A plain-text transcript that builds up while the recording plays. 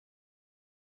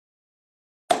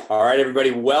All right,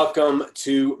 everybody, welcome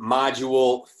to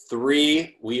Module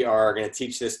 3. We are going to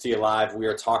teach this to you live. We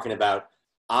are talking about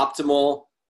optimal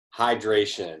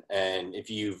hydration. And if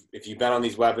you've been on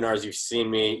these webinars, you've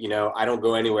seen me, I don't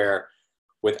go anywhere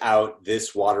without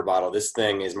this water bottle. This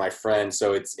thing is my friend.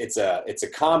 So it's a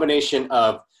combination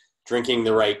of drinking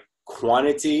the right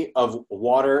quantity of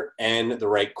water and the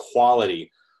right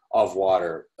quality of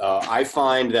water. I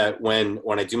find that when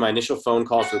I do my initial phone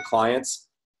calls with clients,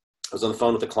 I was on the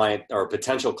phone with a client or a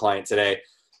potential client today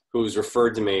who's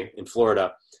referred to me in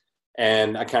Florida.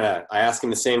 And I ask him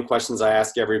the same questions I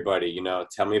ask everybody,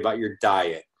 tell me about your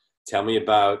diet. Tell me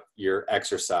about your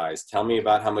exercise. Tell me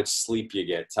about how much sleep you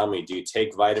get. Tell me, do you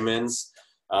take vitamins?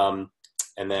 And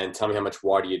then tell me how much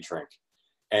water you drink.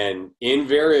 And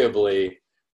invariably,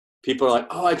 people are like,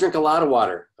 oh, I drink a lot of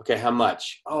water. Okay, how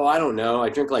much? Oh, I don't know. I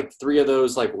drink like 3 of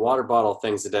those like water bottle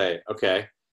things a day. Okay,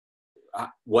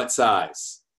 what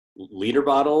size? Liter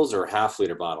bottles or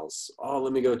half-liter bottles? Oh,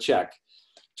 let me go check.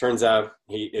 Turns out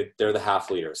they're the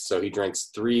half liters. So he drinks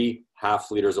 3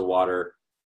 half liters of water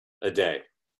a day,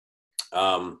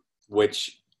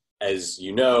 which, as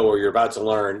you know, or you're about to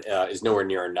learn, is nowhere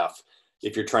near enough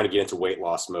if you're trying to get into weight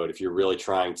loss mode, if you're really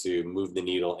trying to move the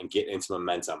needle and get into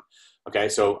momentum. Okay,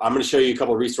 so I'm going to show you a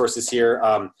couple of resources here.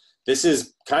 This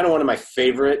is kind of one of my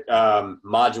favorite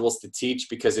modules to teach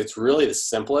because it's really the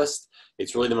simplest.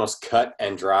 It's really the most cut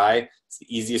and dry. It's the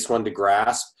easiest one to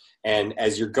grasp. And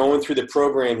as you're going through the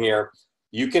program here,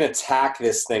 you can attack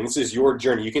this thing. This is your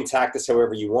journey. You can attack this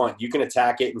however you want. You can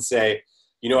attack it and say,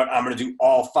 you know what, I'm going to do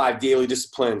all 5 daily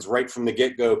disciplines right from the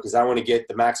get-go because I want to get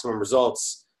the maximum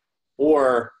results.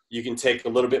 Or you can take a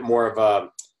little bit more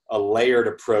of a layered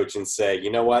approach and say,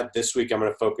 you know what, this week I'm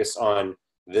going to focus on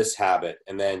this habit.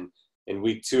 And then in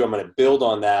week 2, I'm going to build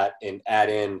on that and add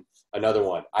in another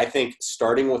one. I think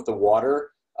starting with the water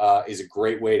is a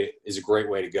great way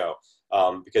to go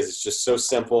because it's just so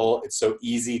simple. It's so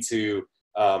easy to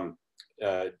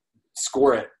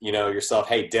score it, yourself.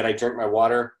 Hey, did I drink my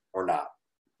water or not?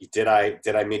 Did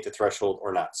I meet the threshold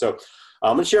or not? So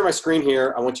I'm going to share my screen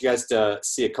here. I want you guys to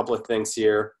see a couple of things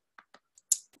here.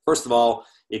 First of all,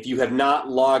 if you have not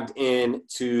logged in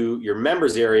to your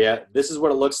members area, this is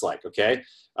what it looks like, okay?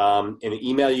 In the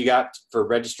email you got for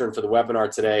registering for the webinar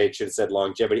today, it should have said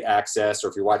longevity access, or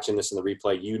if you're watching this in the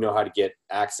replay, you know how to get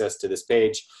access to this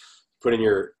page. Put in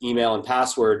your email and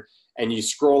password, and you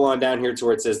scroll on down here to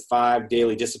where it says 5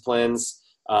 daily disciplines.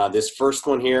 This first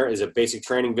one here is a basic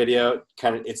training video.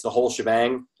 It's the whole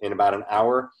shebang in about an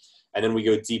hour, and then we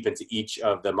go deep into each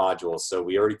of the modules. So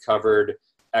we already covered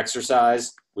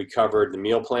exercise. We covered the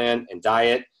meal plan and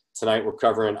diet. Tonight we're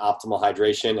covering optimal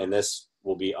hydration, and this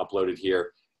will be uploaded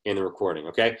here in the recording,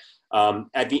 okay?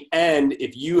 At the end,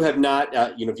 if you have not,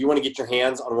 if you want to get your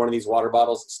hands on one of these water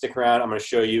bottles, stick around. I'm going to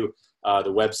show you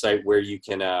the website where you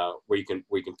can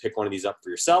pick one of these up for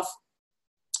yourself.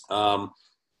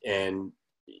 And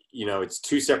it's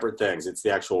 2 separate things. It's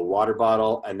the actual water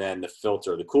bottle and then the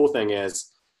filter. The cool thing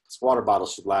is this water bottle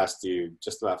should last you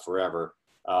just about forever.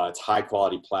 It's high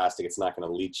quality plastic. It's not going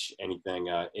to leach anything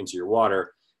into your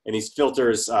water. And these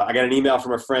filters, I got an email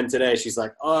from a friend today. She's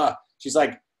like,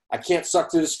 I can't suck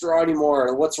through the straw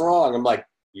anymore. What's wrong? I'm like,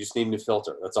 you just need a new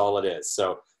filter. That's all it is.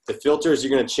 So the filters,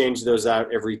 you're going to change those out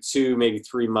every 2, maybe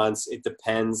 3 months. It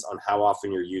depends on how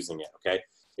often you're using it, okay?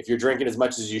 If you're drinking as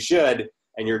much as you should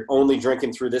and you're only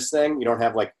drinking through this thing, you don't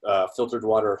have like filtered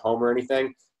water at home or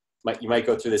anything, you might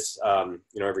go through this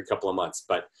every couple of months.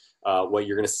 But what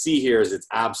you're going to see here is it's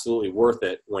absolutely worth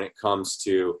it when it comes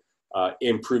to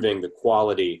improving the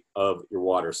quality of your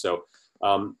water. So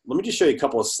let me just show you a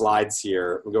couple of slides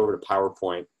here. We'll go over to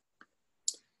PowerPoint.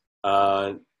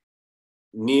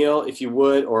 Neil, if you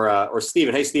would, or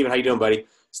Steven. Hey, Steven, how you doing, buddy?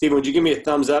 Steven, would you give me a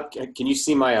thumbs up? Can you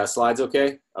see my slides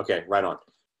okay? Okay, right on.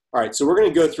 All right, so we're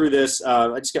going to go through this.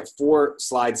 I just got 4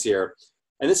 slides here.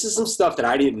 And this is some stuff that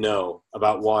I didn't know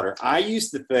about water. I used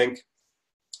to think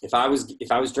if I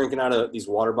was drinking out of these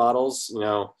water bottles,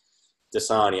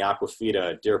 Dasani,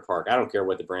 Aquafina, Deer Park, I don't care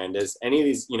what the brand is, any of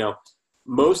these,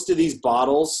 most of these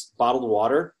bottles, bottled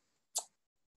water,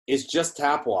 is just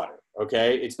tap water,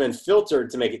 okay? It's been filtered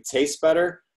to make it taste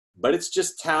better, but it's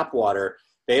just tap water.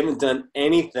 They haven't done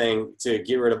anything to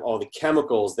get rid of all the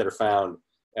chemicals that are found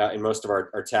in most of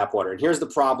our tap water. And here's the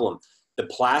problem. The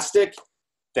plastic,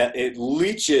 that it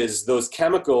leaches those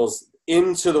chemicals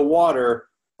into the water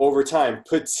over time,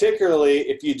 particularly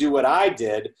if you do what I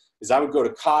did, is I would go to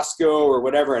Costco or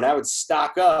whatever, and I would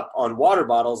stock up on water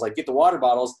bottles. I'd get the water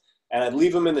bottles, and I'd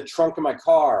leave them in the trunk of my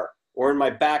car or in my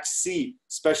back seat,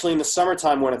 especially in the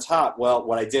summertime when it's hot. Well,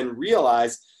 what I didn't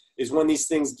realize is when these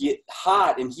things get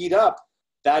hot and heat up,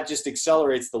 that just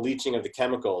accelerates the leaching of the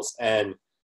chemicals. And,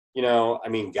 you know, I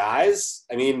mean, guys,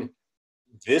 I mean,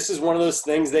 this is one of those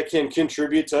things that can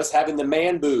contribute to us having the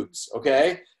man boobs,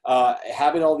 okay?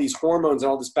 Having all these hormones and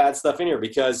all this bad stuff in here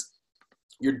because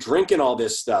you're drinking all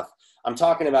this stuff. I'm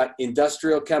talking about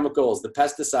industrial chemicals, the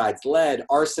pesticides, lead,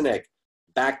 arsenic,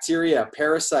 bacteria,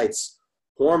 parasites,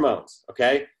 hormones,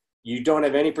 okay? You don't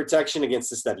have any protection against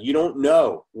this stuff. You don't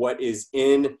know what is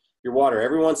in your water.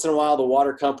 Every once in a while, the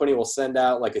water company will send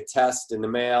out like a test in the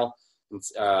mail,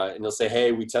 and they'll say,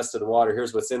 hey, we tested the water.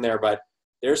 Here's what's in there. But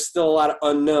there's still a lot of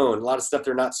unknown, a lot of stuff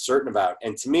they're not certain about.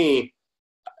 And to me,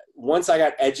 once I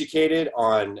got educated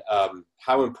on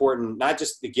how important, not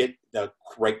just to get the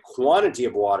right quantity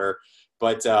of water,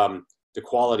 but the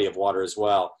quality of water as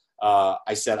well,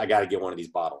 I said, I got to get one of these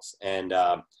bottles. And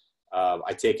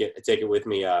I take it with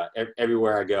me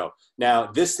everywhere I go.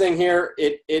 Now, this thing here,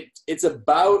 it's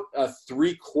about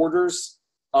 3/4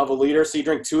 of a liter. So you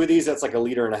drink 2 of these, that's like 1.5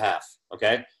 liters.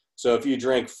 Okay. So if you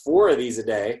drink 4 of these a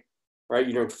day, right,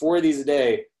 you drink 4 of these a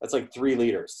day, that's like 3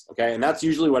 liters. Okay. And that's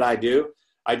usually what I do.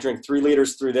 I drink 3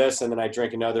 liters through this, and then I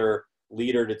drink another 1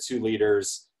 liter to 2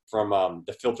 liters from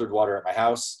the filtered water at my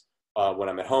house when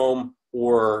I'm at home,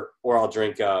 or I'll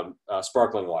drink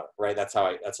sparkling water, right? That's how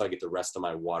I get the rest of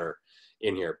my water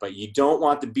in here. But you don't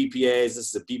want the BPA's.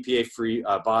 This is a BPA-free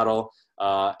bottle.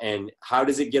 And how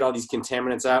does it get all these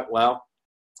contaminants out? Well,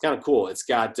 it's kind of cool. It's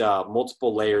got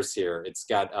multiple layers here. It's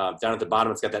got down at the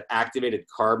bottom, it's got that activated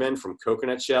carbon from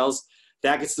coconut shells.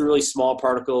 That gets the really small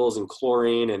particles and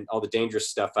chlorine and all the dangerous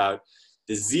stuff out.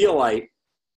 The zeolite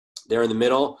there in the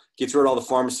middle gets rid of all the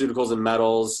pharmaceuticals and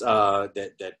metals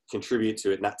that contribute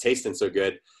to it not tasting so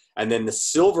good. And then the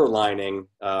silver lining,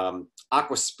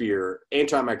 aquasphere,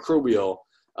 antimicrobial,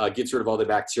 gets rid of all the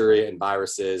bacteria and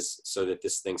viruses so that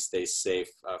this thing stays safe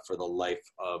for the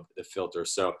life of the filter.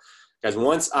 So, guys,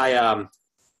 once we're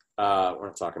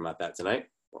not talking about that tonight.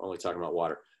 We're only talking about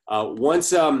water.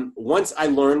 Once I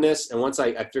learned this and once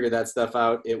I figured that stuff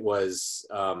out, it was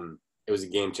a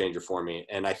game changer for me.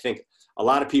 And I think a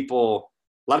lot of people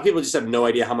just have no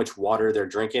idea how much water they're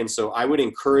drinking. So I would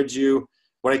encourage you,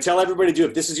 what I tell everybody to do,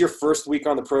 if this is your first week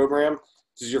on the program,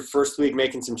 this is your first week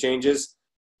making some changes,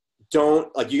 you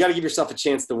got to give yourself a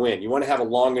chance to win. You want to have a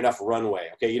long enough runway.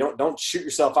 Okay. You don't shoot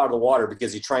yourself out of the water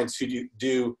because you try and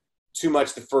do too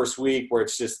much the first week where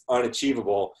it's just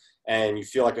unachievable and you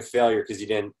feel like a failure because you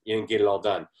didn't get it all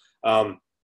done.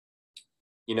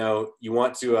 You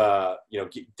want to,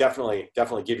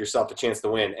 definitely give yourself a chance to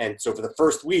win. And so for the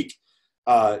first week,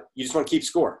 you just want to keep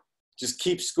score. Just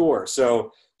keep score.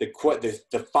 So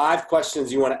the 5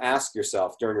 questions you want to ask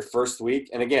yourself during your first week,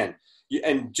 and again,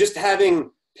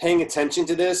 paying attention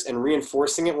to this and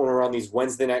reinforcing it when we're on these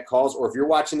Wednesday night calls, or if you're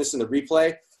watching this in the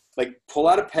replay, like pull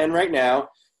out a pen right now,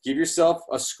 give yourself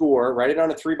a score, write it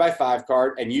on a 3x5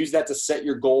 card, and use that to set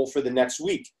your goal for the next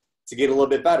week to get a little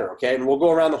bit better, okay? And we'll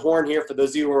go around the horn here for those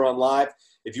of you who are on live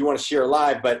if you want to share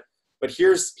live, but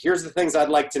here's the things I'd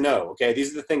like to know, okay?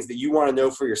 These are the things that you want to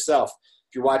know for yourself.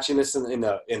 If you're watching this in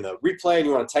the replay and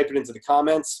you want to type it into the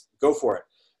comments, go for it.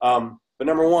 But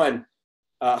number 1,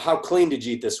 how clean did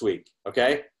you eat this week,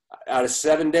 okay? Out of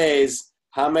 7 days,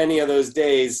 how many of those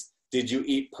days did you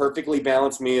eat perfectly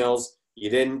balanced meals?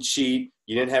 You didn't cheat.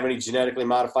 You didn't have any genetically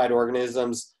modified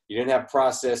organisms. You didn't have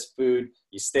processed food.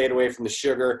 You stayed away from the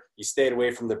sugar. You stayed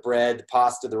away from the bread, the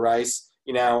pasta, the rice.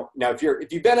 Now if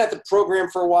you've been at the program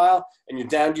for a while and you're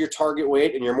down to your target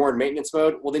weight and you're more in maintenance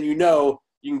mode, well, then you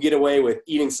can get away with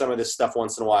eating some of this stuff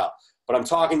once in a while. But I'm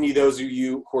talking to those of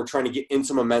you who are trying to get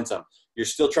into momentum. You're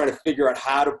still trying to figure out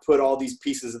how to put all these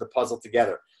pieces of the puzzle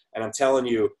together. And I'm telling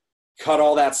you, cut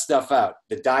all that stuff out.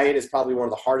 The diet is probably one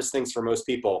of the hardest things for most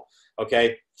people,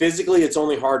 okay? Physically, it's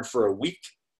only hard for a week,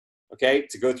 okay,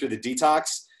 to go through the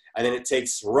detox. And then it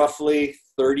takes roughly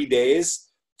 30 days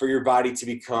for your body to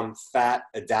become fat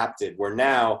adapted, where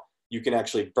now you can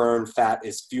actually burn fat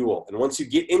as fuel. And once you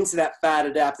get into that fat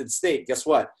adapted state, guess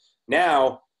what?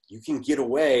 Now you can get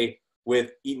away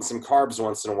with eating some carbs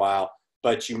once in a while,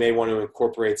 but you may want to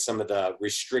incorporate some of the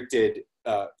restricted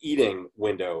eating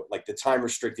window, like the time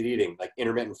restricted eating, like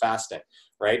intermittent fasting,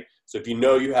 right? So if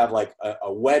you have like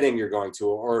a wedding you're going to,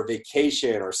 or a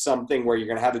vacation or something where you're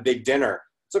going to have a big dinner,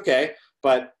 it's okay.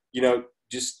 But,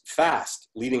 just fast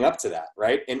leading up to that,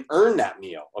 right? And earn that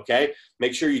meal, okay?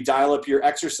 Make sure you dial up your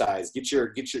exercise, get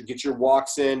your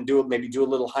walks in, maybe do a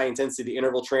little high intensity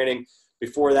interval training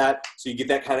before that, so you get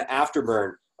that kind of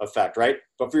afterburn effect, right?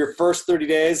 But for your first 30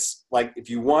 days, like if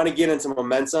you want to get into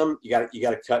momentum, you got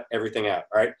to cut everything out,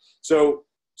 all right? So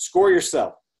score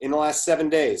yourself in the last 7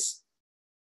 days.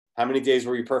 How many days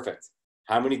were you perfect?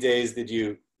 How many days did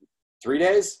you, 3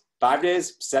 days, 5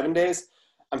 days, 7 days?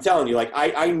 I'm telling you, like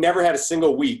I never had a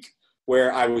single week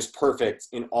where I was perfect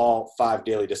in all 5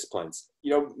 daily disciplines.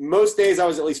 You know, most days I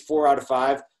was at least 4 out of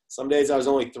 5. Some days I was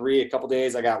only 3. A couple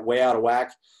days I got way out of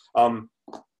whack.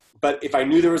 But if I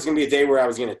knew there was going to be a day where I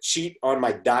was going to cheat on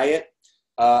my diet,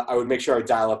 I would make sure I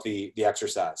dial up the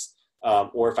exercise.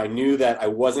 Or if I knew that I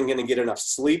wasn't going to get enough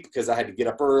sleep because I had to get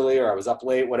up early or I was up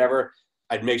late, whatever,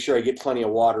 I'd make sure I get plenty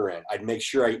of water in. I'd make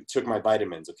sure I took my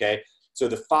vitamins, okay? So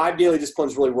the 5 daily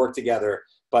disciplines really work together.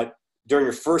 But during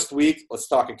your first week, let's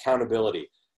talk accountability.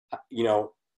 You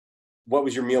know, what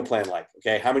was your meal plan like,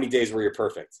 okay? How many days were you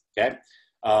perfect, okay?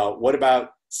 What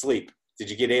about sleep? Did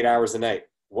you get 8 hours a night?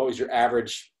 What was your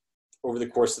average over the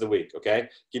course of the week, okay?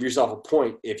 Give yourself a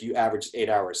point if you averaged 8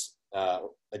 hours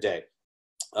a day.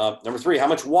 Number 3, how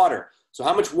much water? So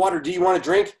how much water do you want to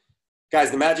drink?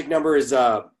 Guys, the magic number is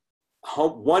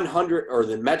 100, or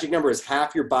the magic number is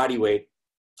half your body weight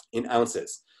in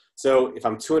ounces. So if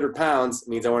I'm 200 pounds, it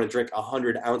means I want to drink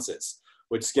 100 ounces,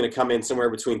 which is going to come in somewhere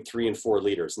between 3 and 4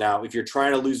 liters. Now, if you're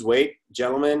trying to lose weight,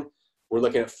 gentlemen, we're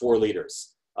looking at 4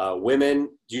 liters. Women,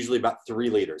 usually about 3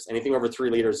 liters. Anything over 3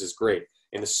 liters is great.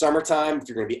 In the summertime, if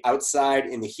you're going to be outside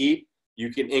in the heat, you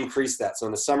can increase that. So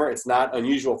in the summer, it's not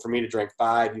unusual for me to drink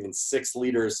 5, even 6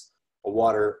 liters of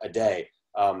water a day.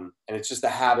 And it's just a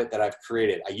habit that I've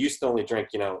created. I used to only drink,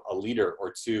 you know, 1 liter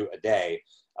or 2 a day.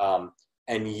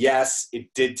 And yes,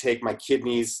 it did take, my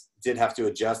kidneys did have to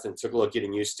adjust and took a little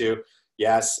getting used to.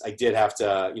 Yes, I did have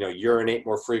to, you know, urinate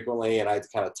more frequently, and I had to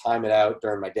kind of time it out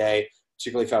during my day,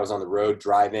 particularly if I was on the road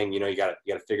driving. You know, you got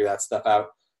to figure that stuff out.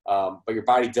 But your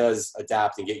body does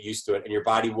adapt and get used to it, and your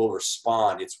body will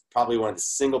respond. It's probably one of the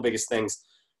single biggest things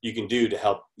you can do to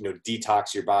help, you know,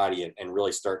 detox your body and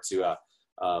really start to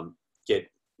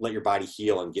let your body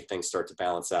heal and get things start to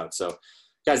balance out. So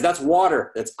guys, that's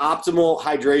water. That's optimal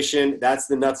hydration. That's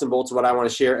the nuts and bolts of what I want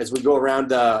to share. As we go around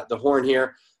the horn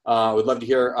here, I would love to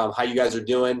hear how you guys are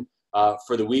doing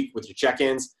for the week with your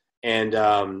check-ins, and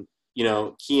you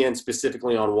know, key in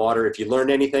specifically on water. If you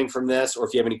learned anything from this, or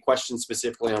if you have any questions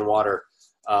specifically on water,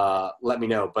 let me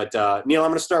know. But Neil, I'm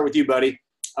going to start with you, buddy.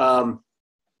 How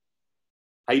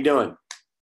you doing?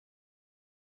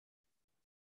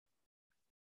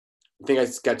 I think I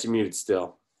just got you muted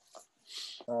still.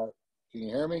 Can you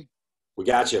hear me? We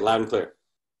got you loud and clear.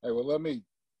 Hey, well, let me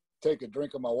take a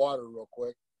drink of my water real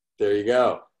quick. There you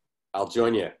go. I'll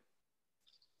join you.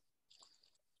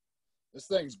 This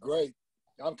thing's great.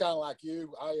 I'm kind of like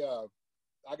you.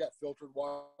 I got filtered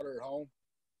water at home,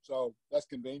 so that's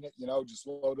convenient. You know, just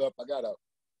load up. I got a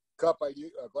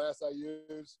glass I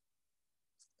use,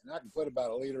 and I can put about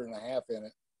 1.5 liters in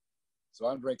it. So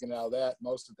I'm drinking out of that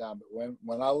most of the time. But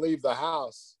when I leave the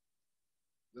house,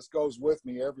 this goes with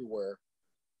me everywhere.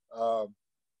 I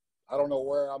don't know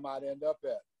where I might end up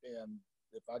at, and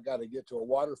if I got to get to a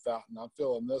water fountain, I'm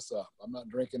filling this up. I'm not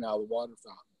drinking out of the water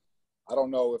fountain. I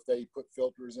don't know if they put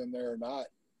filters in there or not.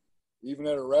 Even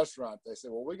at a restaurant, they say,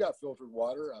 well, we got filtered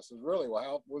water. I said, really?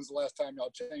 Well, when's the last time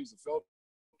y'all changed the filter?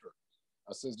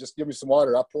 I said, just give me some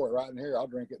water. I'll pour it right in here. I'll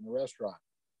drink it in the restaurant.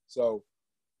 So,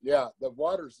 yeah, the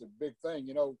water's a big thing.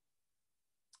 You know,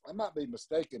 I might be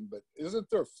mistaken, but isn't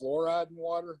there fluoride in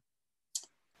water?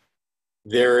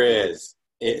 There is.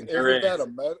 Isn't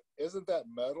that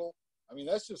metal? I mean,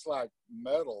 that's just like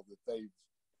metal that they've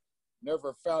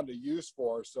never found a use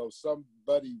for. So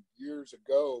somebody years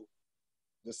ago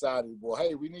decided, well,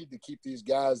 hey, we need to keep these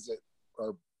guys that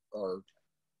are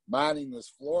mining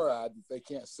this fluoride that they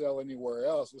can't sell anywhere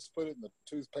else. Let's put it in the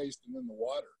toothpaste and in the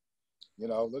water. You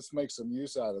know, let's make some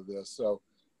use out of this. So,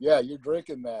 yeah, you're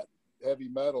drinking that heavy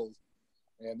metals,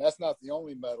 and that's not the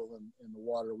only metal in the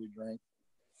water we drink.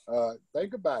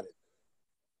 Think about it,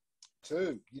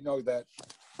 too. You know, that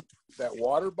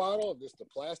water bottle, just the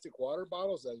plastic water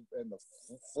bottles, and the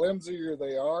flimsier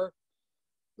they are,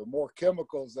 the more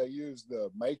chemicals they use to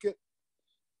make it.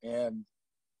 And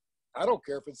I don't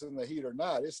care if it's in the heat or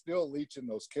not, it's still leaching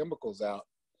those chemicals out.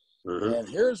 Mm-hmm. And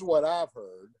here's what I've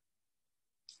heard,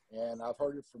 and I've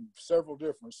heard it from several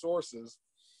different sources,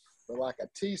 but like a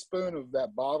teaspoon of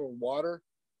that bottled water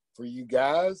for you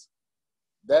guys,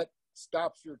 that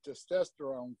stops your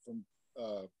testosterone from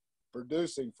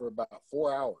producing for about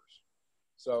 4 hours.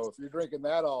 So if you're drinking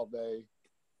that all day,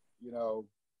 you know,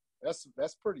 that's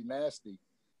pretty nasty,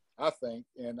 I think.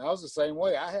 And I was the same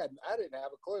way. I didn't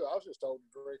have a clue. I was just told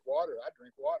to drink water. I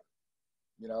drink water,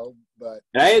 you know, but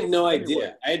I had no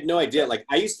idea. I had no idea. Like,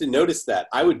 I used to notice that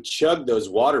I would chug those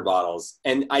water bottles,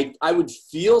 and I would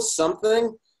feel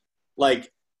something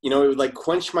like, you know, it would like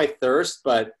quench my thirst.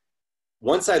 But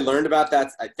once I learned about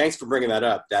that, thanks for bringing that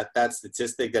up, that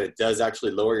statistic that it does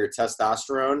actually lower your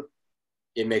testosterone,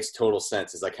 it makes total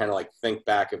sense as I kind of like think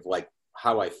back of like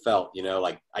how I felt, you know,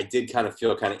 like I did kind of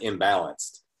feel kind of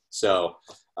imbalanced. So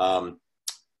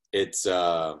it's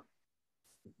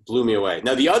blew me away.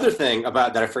 Now, the other thing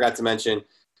about that I forgot to mention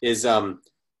is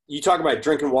you talk about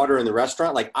drinking water in the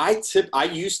restaurant. Like I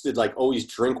used to like always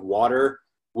drink water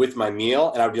with my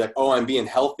meal, and I'd be like, oh, I'm being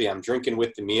healthy, I'm drinking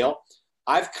with the meal.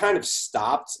 I've kind of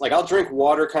stopped. Like I'll drink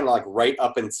water kind of like right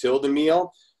up until the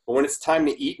meal, but when it's time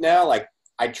to eat now, like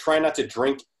I try not to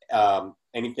drink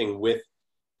anything with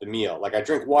the meal. Like I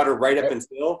drink water right up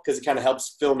until, because it kind of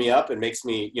helps fill me up and makes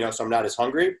me, you know, so I'm not as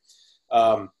hungry.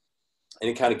 And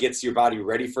it kind of gets your body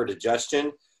ready for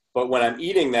digestion. But when I'm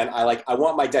eating, then I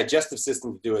want my digestive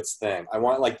system to do its thing. I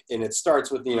want and it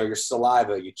starts with, you know, your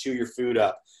saliva, you chew your food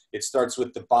up. It starts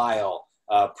with the bile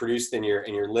produced in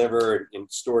your liver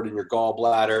and stored in your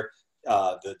gallbladder,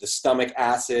 the stomach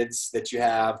acids that you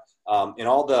have, and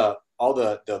all the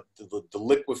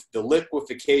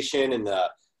liquefaction and the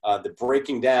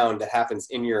breaking down that happens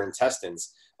in your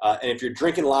intestines. And if you're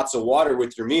drinking lots of water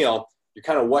with your meal, you're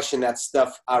kind of washing that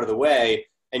stuff out of the way,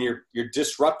 and you're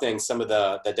disrupting some of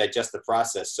the digestive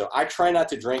process. So I try not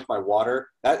to drink my water,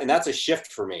 and that's a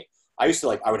shift for me. I used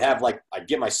to I'd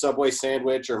get my Subway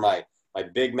sandwich or my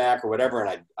Big Mac or whatever,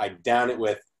 and I'd down it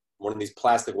with one of these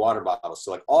plastic water bottles.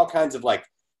 So like all kinds of like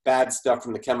bad stuff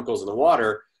from the chemicals in the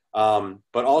water,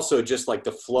 but also just like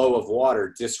the flow of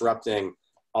water disrupting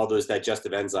all those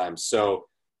digestive enzymes. So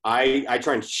I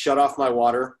try and shut off my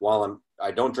water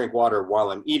I don't drink water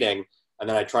while I'm eating. And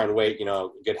then I try and wait, you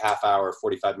know, a good half hour,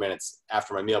 45 minutes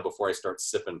after my meal before I start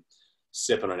sipping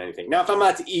on anything. Now, if I'm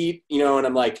out to eat, you know, and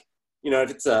I'm like, you know, if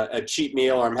it's a cheap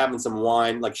meal or I'm having some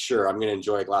wine, like, sure, I'm going to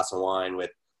enjoy a glass of wine with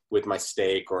my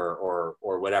steak or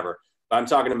whatever. But I'm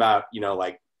talking about, you know,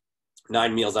 like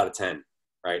 9 meals out of 10,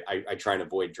 right? I try and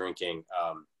avoid drinking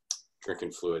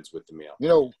fluids with the meal. You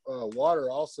know,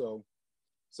 water also,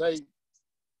 say,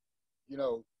 you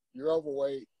know, you're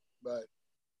overweight, but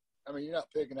I mean, you're not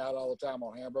picking out all the time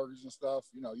on hamburgers and stuff.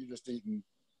 You know, you're just eating,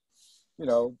 you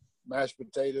know, mashed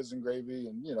potatoes and gravy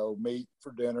and, you know, meat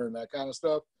for dinner and that kind of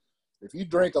stuff. If you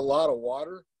drink a lot of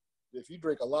water, if you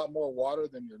drink a lot more water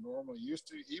than you're normally used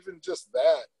to, even just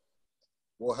that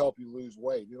will help you lose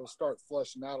weight. It'll start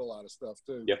flushing out a lot of stuff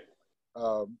too. Yep.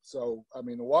 So, I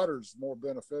mean, the water is more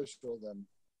beneficial than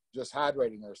just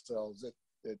hydrating ourselves.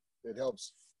 It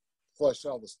helps flush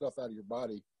all the stuff out of your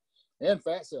body and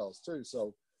fat cells too.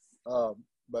 So,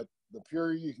 but the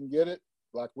purer you can get it,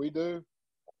 like we do,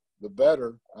 the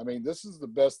better. I mean, this is the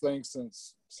best thing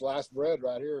since sliced bread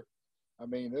right here. I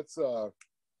mean, it's I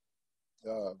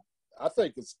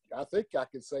think I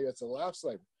could say it's a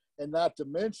lifesaver. And not to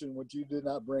mention what you did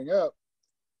not bring up,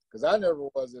 because I never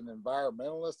was an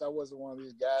environmentalist. I wasn't one of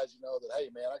these guys, you know, that, hey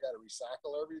man, I got to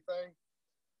recycle everything.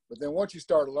 But then once you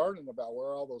start learning about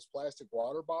where all those plastic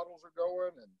water bottles are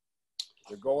going, and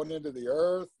they're going into the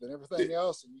earth and everything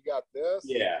else, and you got this.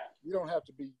 Yeah. You don't have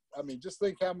to be, I mean, just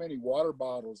think how many water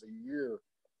bottles a year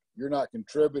you're not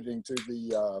contributing to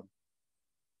the,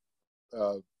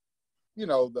 you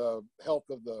know, the health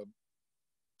of the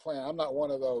plant. I'm not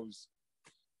one of those,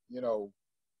 you know,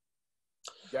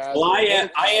 guys. Well, I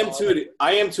am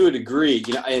to a degree,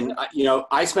 you know, and you know,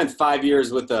 I spent 5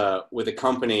 years with a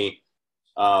company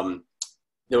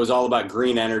that was all about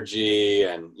green energy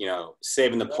and, you know,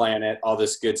 saving the planet, all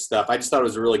this good stuff. I just thought it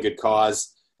was a really good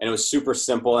cause, and it was super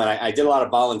simple. And I did a lot of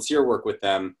volunteer work with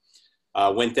them.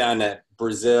 Went down to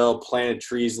Brazil, planted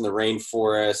trees in the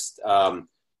rainforest.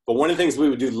 But one of the things we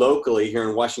would do locally here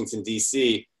in Washington,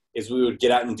 D.C., is we would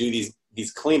get out and do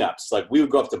these cleanups. Like we would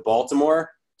go up to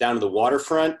Baltimore, down to the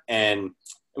waterfront, and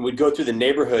we'd go through the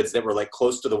neighborhoods that were like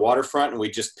close to the waterfront, and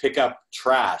we'd just pick up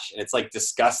trash. And it's like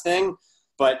disgusting.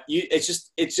 But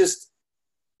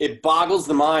it boggles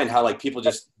the mind how like people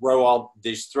just throw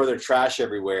their trash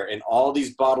everywhere, and all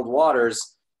these bottled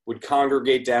waters would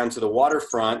congregate down to the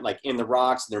waterfront, like in the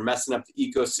rocks, and they're messing up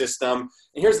the ecosystem. And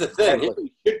here's the thing, here's what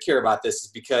you should care about this, is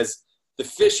because the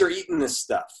fish are eating this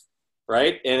stuff,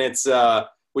 right? And it's,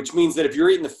 which means that if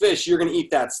you're eating the fish, you're going to eat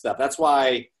that stuff. That's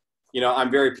why, you know, I'm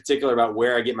very particular about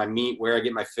where I get my meat, where I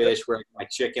get my fish, where I get my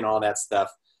chicken, all that stuff.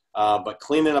 But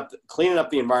cleaning up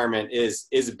the environment is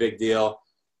a big deal.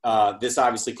 This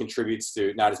obviously contributes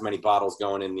to not as many bottles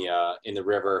going in the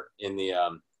river, in the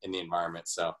environment.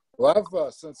 So,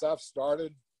 well, since I've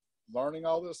started learning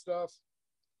all this stuff,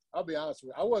 I'll be honest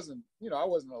with you, I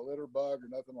wasn't a litter bug or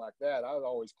nothing like that. I was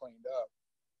always cleaned up.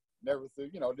 Never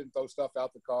didn't throw stuff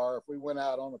out the car. If we went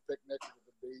out on a picnic at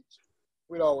the beach,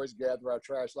 we'd always gather our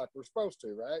trash like we're supposed to,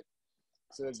 right?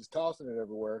 Instead of just tossing it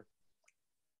everywhere.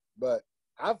 But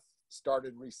I've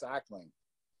started recycling.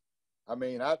 I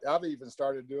mean, I've even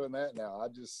started doing that now.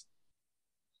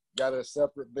 got a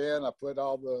separate bin. I put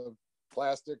all the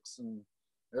plastics and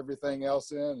everything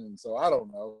else in. And so I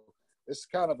don't know. It's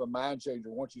kind of a mind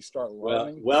changer once you start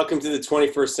learning. Well, welcome to the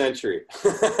 21st century.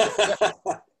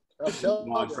 I'm telling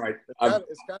No, you, right.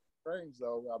 it's kind of strange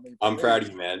though. I mean, I'm proud of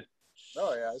you, man.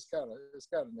 Oh yeah, it's kind of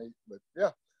neat, but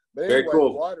yeah. But Very anyway,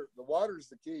 cool. the water is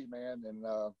the key, man. And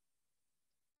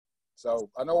so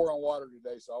I know we're on water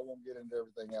today, so I won't get into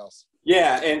everything else.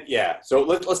 Yeah. So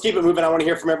let's keep it moving. I want to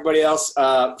hear from everybody else.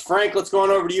 Frank, let's go on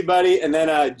over to you, buddy, and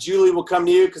then Julie will come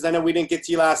to you because I know we didn't get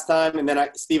to you last time, and then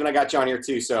Stephen, I got you on here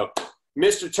too. So,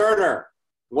 Mr. Turner,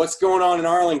 what's going on in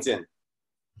Arlington?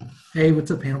 Hey, what's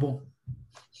up, Hannibal?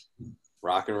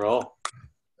 Rock and roll.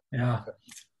 Yeah.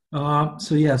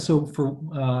 So for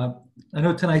I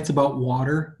know tonight's about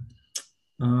water.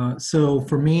 So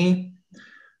for me,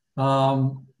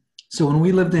 so when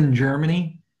we lived in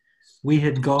Germany, we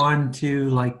had gone to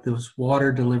like those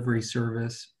water delivery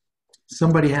service.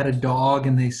 Somebody had a dog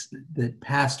and that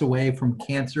passed away from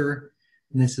cancer,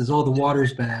 and they says, "Oh, the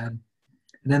water's bad."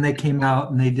 And then they came out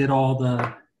and they did all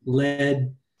the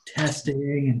lead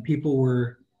testing, and people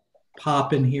were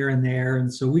popping here and there.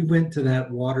 And so we went to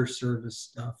that water service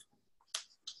stuff.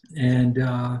 And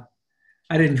I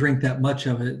didn't drink that much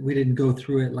of it. We didn't go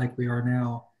through it like we are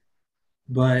now.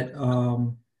 But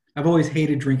I've always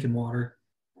hated drinking water.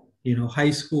 You know,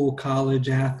 high school, college,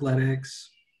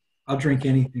 athletics. I'll drink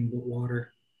anything but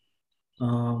water.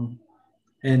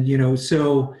 And, you know,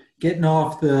 so getting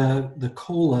off the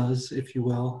colas, if you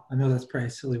will, I know that's probably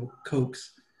silly,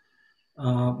 Cokes,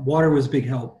 water was a big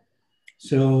help.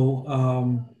 So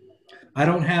I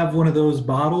don't have one of those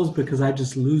bottles because I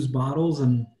just lose bottles,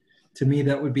 and to me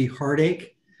that would be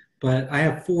heartache. But I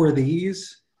have 4 of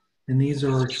these, and these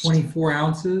are 24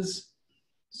 ounces.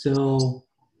 So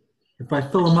if I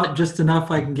fill them up just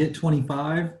enough, I can get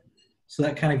 25. So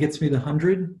that kind of gets me the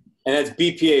 100. And it's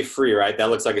BPA free, right? That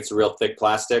looks like it's a real thick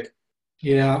plastic.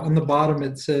 Yeah, on the bottom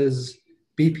it says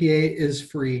BPA is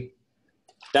free.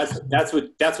 That's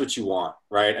what you want,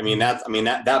 right? I mean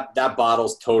that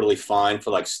bottle's totally fine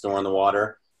for like storing the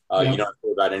water. You don't have to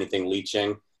worry about anything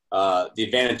leaching. The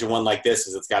advantage of one like this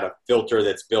is it's got a filter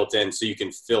that's built in, so you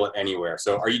can fill it anywhere.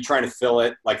 So are you trying to fill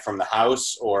it like from the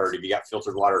house, or have you got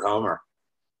filtered water at home? Or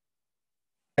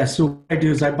Yeah, so what I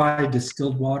do is I buy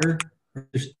distilled water, or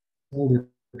distilled or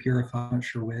purified, I'm not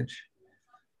sure which.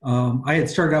 I had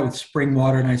started out with spring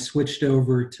water, and I switched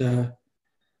over to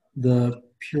the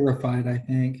purified, I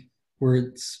think,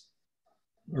 or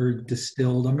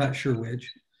distilled. I'm not sure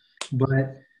which,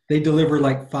 but they deliver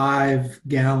like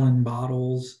 5-gallon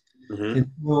bottles. Mm-hmm.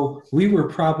 And so we were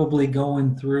probably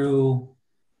going through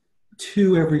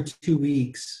 2 every 2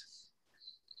 weeks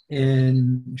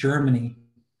in Germany.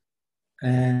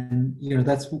 And, you know,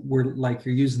 that's where like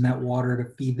you're using that water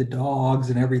to feed the dogs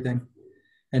and everything.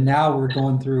 And now we're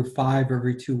going through 5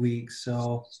 every 2 weeks.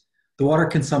 So the water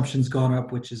consumption's gone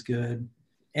up, which is good.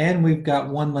 And we've got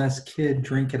 1 less kid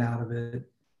drinking out of it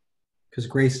because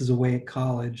Grace is away at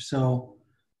college. So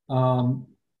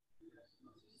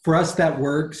for us, that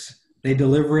works. They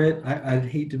deliver it. I'd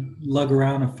hate to lug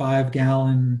around a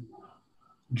 5-gallon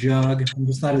jug. I'm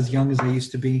just not as young as I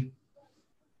used to be.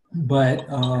 But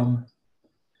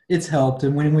it's helped.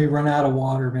 And when we run out of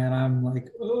water, man, I'm like,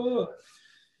 oh,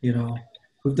 you know.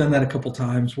 We've done that a couple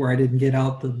times where I didn't get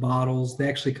out the bottles. They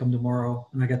actually come tomorrow,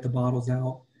 and I got the bottles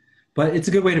out. But it's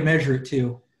a good way to measure it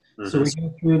too. Mm-hmm. So we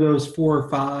go through those 4 or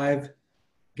 5,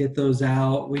 get those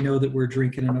out. We know that we're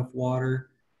drinking enough water.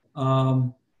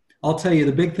 I'll tell you,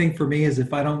 the big thing for me is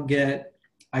if I don't get,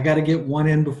 I got to get 1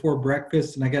 in before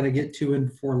breakfast, and I got to get 2 in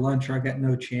before lunch, or I got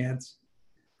no chance.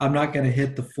 I'm not going to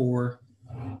hit the 4.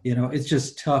 You know, it's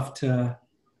just tough to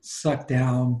suck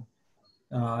down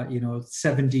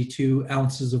 72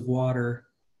 ounces of water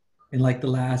in like the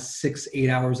last 6-8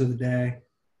 hours of the day.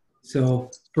 So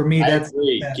for me, I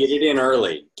agree. Get it in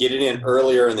early. Get it in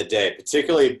earlier in the day,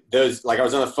 particularly those, like I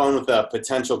was on the phone with a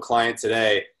potential client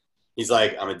today. He's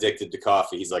like, I'm addicted to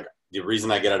coffee. He's like, the reason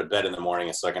I get out of bed in the morning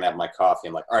is so I can have my coffee.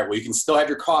 I'm like, all right, well, you can still have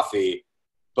your coffee,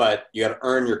 but you got to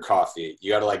earn your coffee.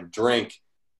 You got to like drink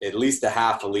at least a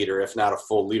half a liter, if not a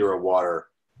full liter of water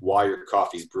while your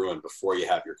coffee's brewing before you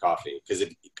have your coffee.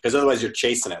 Because otherwise you're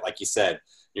chasing it. Like you said,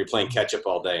 you're playing catch up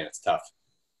all day and it's tough.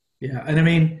 Yeah. And I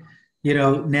mean, you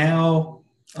know, now,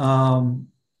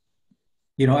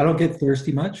 you know, I don't get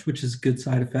thirsty much, which is a good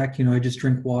side effect. You know, I just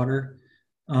drink water.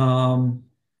 I'm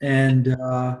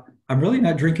really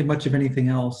not drinking much of anything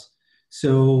else.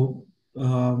 So,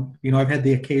 you know, I've had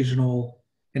the occasional,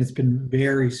 and it's been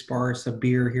very sparse, a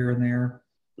beer here and there.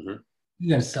 Mm-hmm. You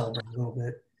got to celebrate a little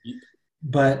bit.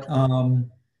 But,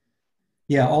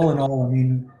 yeah, all in all, I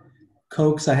mean,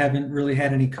 Cokes. I haven't really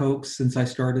had any Cokes since I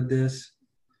started this.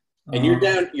 And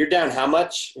you're down how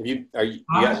much? You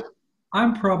got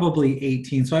I'm probably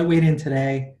 18. So I weighed in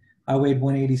today. I weighed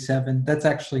 187. That's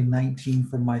actually 19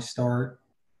 from my start.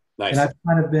 And nice.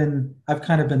 I've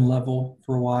kind of been level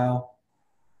for a while.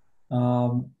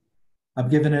 I've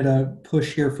given it a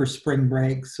push here for spring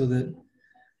break so that,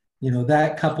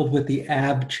 that coupled with the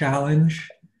ab challenge.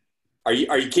 Are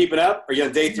you keeping up? Are you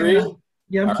on day 3?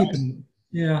 Yeah, I'm keeping.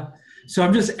 Yeah. So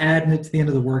I'm just adding it to the end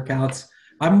of the workouts.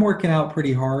 I'm working out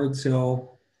pretty hard,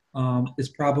 so it's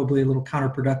probably a little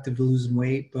counterproductive to losing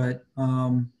weight, but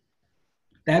the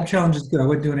ab challenge is good. I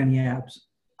wasn't doing any abs.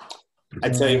 I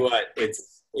tell you what,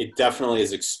 it definitely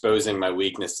is exposing my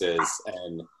weaknesses,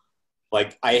 and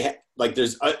I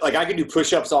can do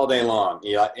push-ups all day long.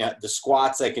 The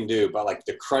squats I can do, but like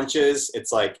the crunches,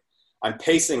 it's like I'm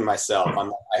pacing myself.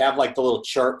 I have like the little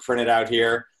chart printed out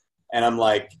here, and I'm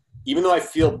like, even though I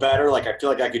feel better, like I feel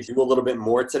like I could do a little bit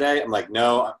more today, I'm like,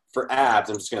 no, for abs,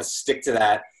 I'm just going to stick to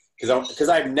that because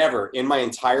I've never, in my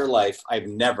entire life, I've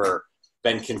never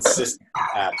been consistent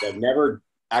with abs. I've never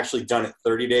actually done it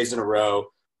 30 days in a row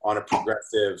on a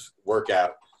progressive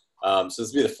workout. So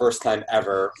this will be the first time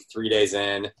ever, 3 days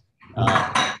in.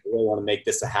 I really want to make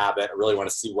this a habit. I really want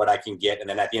to see what I can get. And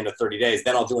then at the end of 30 days,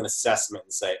 then I'll do an assessment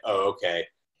and say, oh, okay,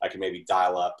 I can maybe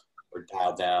dial up or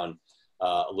dial down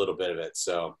a little bit of it.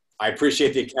 So I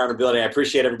appreciate the accountability. I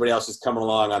appreciate everybody else who's coming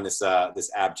along on this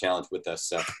ab challenge with us.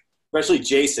 So especially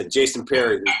Jason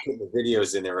Perry, who's putting the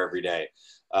videos in there every day.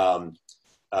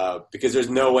 Because there's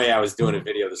no way I was doing a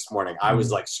video this morning. I was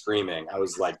like screaming. I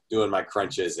was like doing my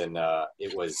crunches, and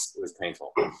it was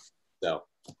painful. So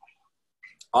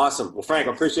awesome. Well, Frank,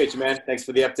 I appreciate you, man. Thanks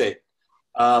for the update.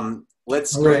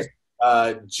 Let's go.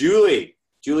 Julie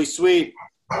Sweet.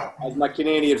 How's my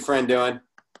Canadian friend doing?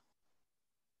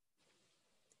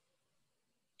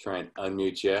 Try and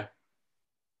unmute you.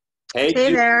 Hey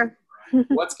there.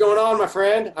 What's going on, my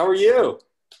friend? How are you?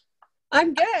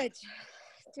 I'm good.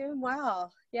 Doing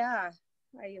well. Yeah.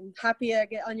 I am happy to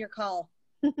get on your call.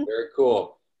 Very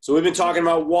cool. So we've been talking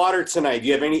about water tonight. Do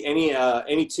you have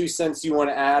any 2 cents you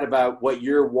want to add about what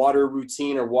your water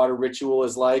routine or water ritual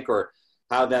is like, or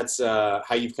how that's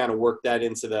how you've kind of worked that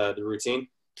into the routine?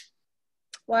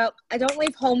 Well, I don't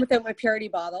leave home without my purity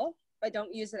bottle. I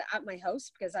don't use it at my house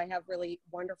because I have really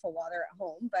wonderful water at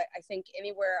home. But I think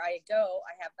anywhere I go,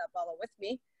 I have that bottle with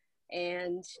me.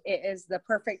 And it is the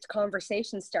perfect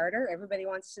conversation starter. Everybody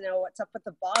wants to know what's up with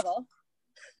the bottle.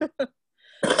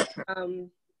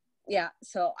 Yeah,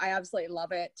 so I absolutely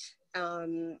love it.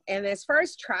 And as far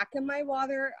as tracking my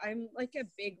water, I'm like a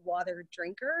big water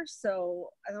drinker,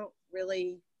 so I don't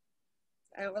really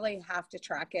have to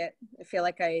track it. I feel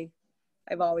like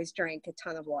I've always drank a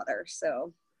ton of water.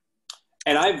 So,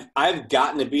 and I've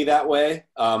gotten to be that way.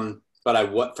 But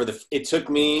it took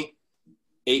me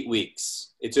 8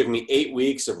 weeks. It took me 8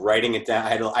 weeks of writing it down.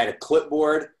 I had a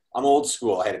clipboard. I'm old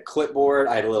school. I had a clipboard.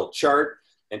 I had a little chart.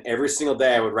 And every single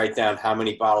day I would write down how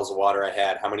many bottles of water I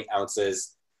had, how many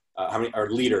ounces, how many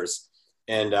or liters.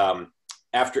 And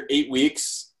after 8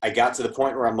 weeks, I got to the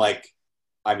point where I'm like,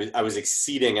 I was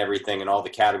exceeding everything in all the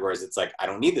categories. It's like, I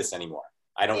don't need this anymore.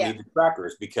 I don't need the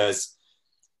trackers because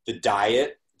the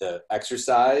diet, the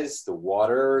exercise, the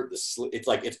water, it's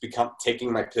like it's become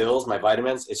taking my pills, my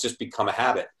vitamins. It's just become a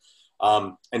habit.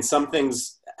 And some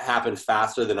things happen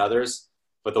faster than others.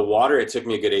 But the water, it took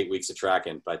me a good 8 weeks of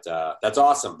tracking. But that's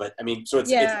awesome. But I mean, so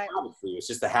it's a habit for you. It's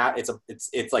just a habit.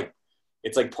 It's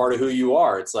like part of who you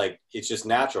are. It's like it's just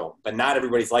natural. But not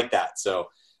everybody's like that. So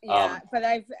but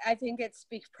I think it's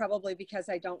probably because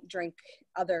I don't drink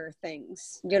other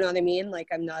things. You know what I mean? Like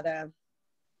I'm not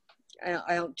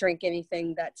I don't drink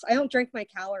anything I don't drink my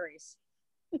calories.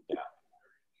 Yeah.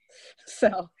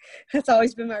 So that's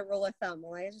always been my rule of thumb.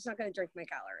 Well, I'm just not going to drink my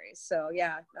calories. So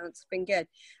yeah, that's been good.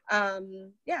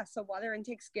 So water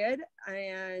intake's good.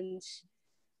 And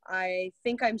I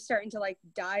think I'm starting to like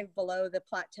dive below the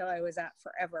plateau I was at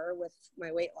forever with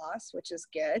my weight loss, which is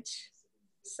good.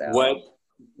 So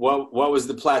what was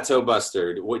the plateau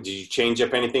buster? Did you change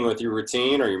up anything with your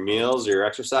routine or your meals or your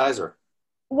exercise or?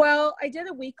 Well, I did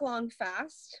a week-long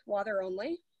fast, water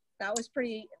only. That was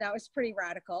pretty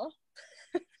radical.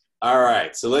 All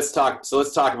right. So let's talk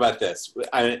about this.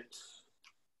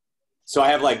 So I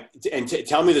have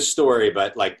tell me the story,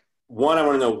 but like, one, I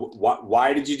want to know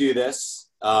why did you do this?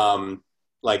 What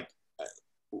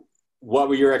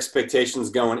were your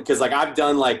expectations going? Because like I've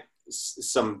done like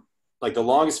some, like the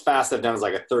longest fast I've done is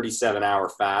like a 37-hour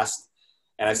fast.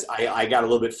 And I got a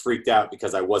little bit freaked out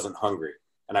because I wasn't hungry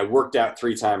and I worked out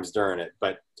 3 times during it,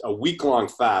 but a week-long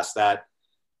fast that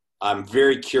I'm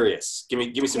very curious. Give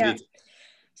me some details.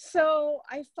 So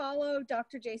I follow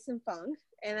Dr. Jason Fung,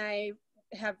 and I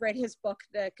have read his book,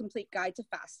 The Complete Guide to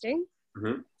Fasting.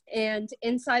 Mm-hmm. And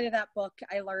inside of that book,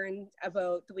 I learned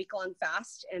about the week-long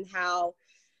fast and how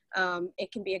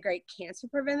it can be a great cancer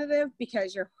preventative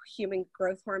because your human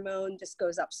growth hormone just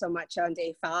goes up so much on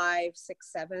day 5,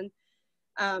 6, 7.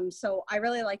 So I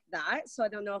really like that. So I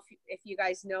don't know if you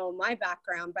guys know my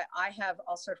background, but I have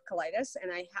ulcerative colitis,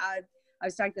 and I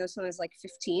was diagnosed when I was like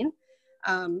 15.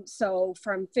 So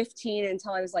from 15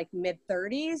 until I was like mid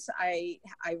 30s, I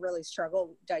really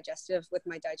struggled with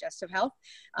my digestive health.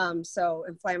 So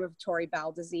inflammatory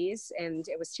bowel disease, and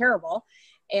it was terrible.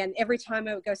 And every time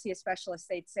I would go see a specialist,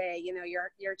 they'd say,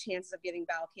 your chances of getting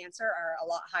bowel cancer are a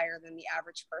lot higher than the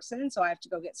average person. So I have to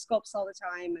go get scopes all the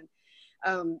time.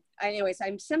 And anyways,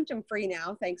 I'm symptom free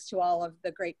now, thanks to all of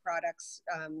the great products.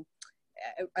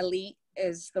 Elite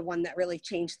is the one that really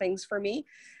changed things for me.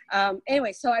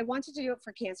 Anyway, so I wanted to do it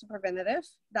for cancer preventative.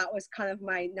 That was kind of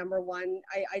my number one.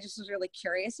 I just was really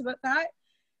curious about that.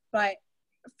 But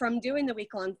from doing the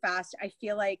week-long fast, I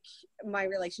feel like my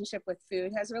relationship with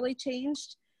food has really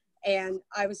changed. And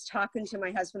I was talking to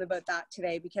my husband about that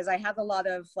today because I have a lot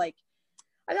of I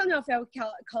don't know if I would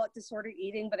call it disordered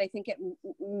eating, but I think it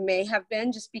may have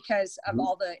been just because of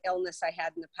all the illness I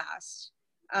had in the past.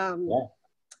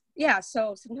 Yeah,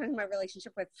 so sometimes my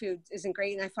relationship with food isn't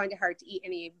great, and I find it hard to eat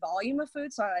any volume of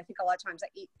food. So I think a lot of times I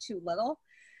eat too little.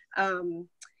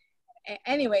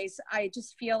 Anyways, I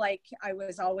just feel like I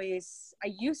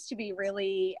used to be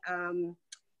really,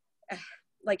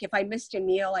 like if I missed a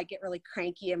meal, I get really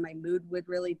cranky and my mood would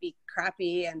really be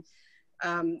crappy. And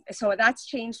so that's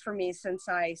changed for me since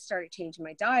I started changing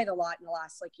my diet a lot in the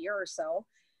last year or so.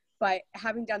 But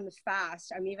having done the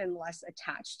fast, I'm even less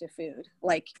attached to food.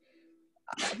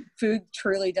 Food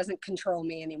truly doesn't control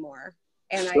me anymore.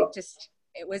 And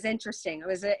it was interesting.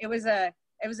 It was a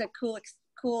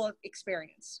cool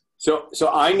experience. So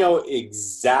I know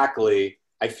exactly,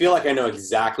 I feel like I know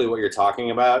exactly what you're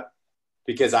talking about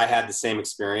because I had the same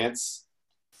experience.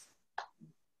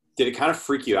 Did it kind of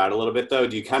freak you out a little bit though?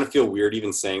 Do you kind of feel weird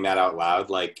even saying that out loud?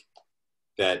 Like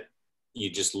that you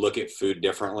just look at food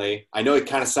differently? I know it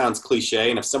kind of sounds cliche,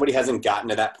 and if somebody hasn't gotten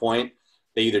to that point,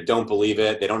 they either don't believe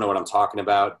it, they don't know what I'm talking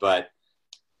about, but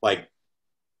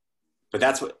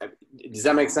that's what, does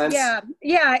that make sense?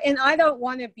 Yeah. And I don't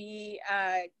want to be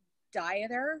a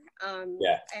dieter.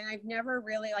 Yeah. And I've never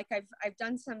really, I've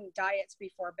done some diets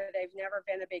before, but I've never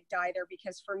been a big dieter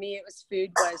because for me,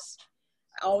 food was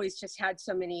always just had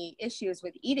so many issues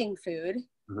with eating food.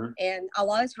 Mm-hmm. And a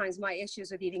lot of times my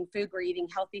issues with eating food were eating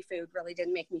healthy food really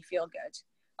didn't make me feel good.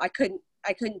 I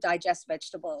couldn't digest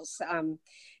vegetables.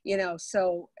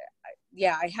 So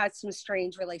yeah, I had some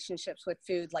strange relationships with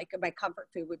food. Like my comfort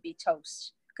food would be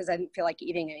toast because I didn't feel like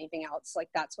eating anything else.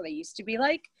 That's what I used to be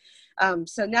like.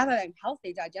 So now that I'm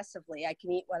healthy digestively, I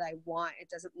can eat what I want.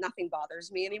 Nothing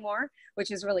bothers me anymore, which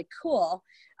is really cool.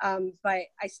 But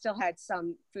I still had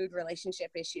some food relationship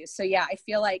issues. So yeah, I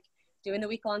feel like doing the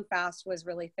week-long fast was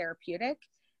really therapeutic.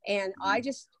 And I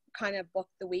just kind of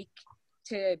booked the week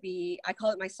I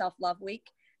call it my self-love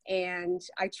week. And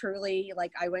I truly,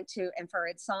 I went to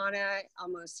infrared sauna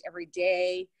almost every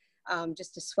day,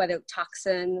 just to sweat out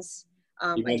toxins.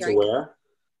 You went to where?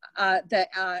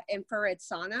 The infrared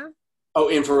sauna. Oh,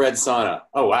 infrared sauna.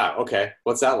 Oh, wow. Okay.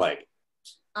 What's that like?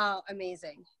 Oh,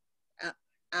 amazing.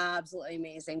 Absolutely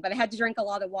amazing. But I had to drink a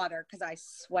lot of water because I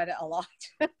sweat a lot.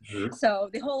 Mm-hmm. So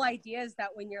the whole idea is that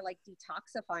when you're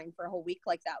detoxifying for a whole week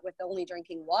like that with only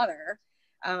drinking water,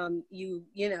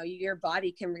 your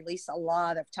body can release a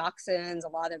lot of toxins, a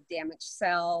lot of damaged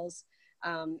cells,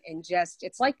 and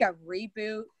it's like a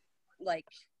reboot,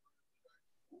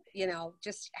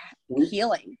 just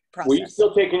healing process. Were you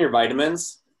still taking your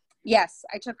vitamins? Yes,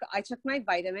 I took my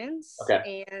vitamins.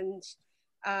 Okay. And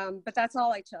but that's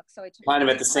all I took. So I took kind of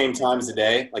at the same times a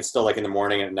day, still in the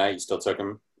morning and at night, you still took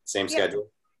them same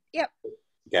schedule? Yep.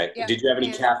 Okay. Yep. Did you have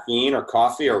any caffeine or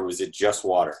coffee, or was it just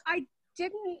water? I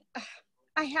didn't.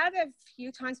 I had a few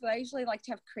times, but I usually like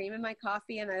to have cream in my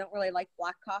coffee, and I don't really like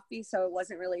black coffee, so it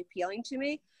wasn't really appealing to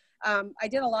me. I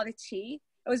did a lot of tea.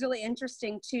 It was really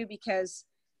interesting too because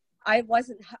I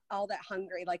wasn't all that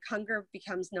hungry. Hunger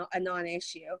becomes a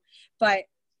non-issue. But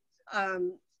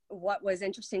what was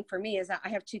interesting for me is that I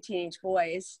have 2 teenage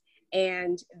boys,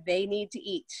 and they need to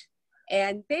eat,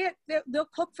 and they'll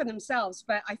cook for themselves.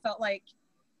 But I felt like,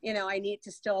 I need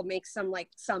to still make some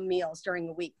meals during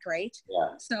the week, right?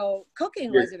 Yeah. So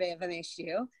cooking was a bit of an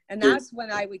issue. And that's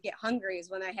when I would get hungry, is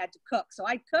when I had to cook. So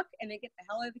I'd cook and then get the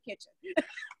hell out of the kitchen.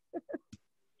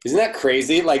 Isn't that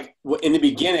crazy? In the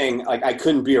beginning, I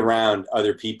couldn't be around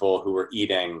other people who were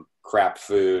eating crap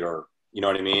food, or, you know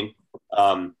what I mean?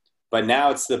 But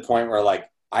now it's to the point where like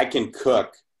I can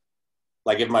cook.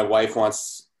 Like if my wife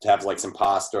wants to have like some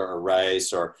pasta or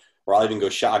rice, or I'll even go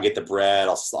shop, I'll get the bread,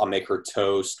 I'll make her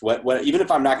toast. What even if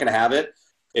I'm not going to have it,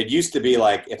 it used to be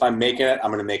like if I'm making it, I'm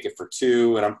going to make it for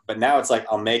two, but now it's like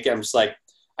I'll make it. I'm just like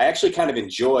I actually kind of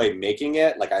enjoy making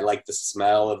it. Like I like the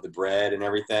smell of the bread and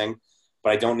everything,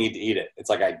 but I don't need to eat it. It's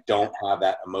like I don't have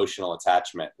that emotional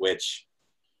attachment, which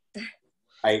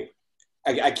I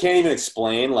can't even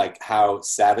explain like how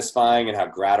satisfying and how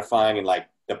gratifying and like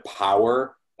the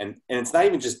power and it's not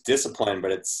even just discipline, but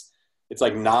it's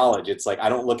like knowledge. It's like I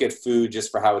don't look at food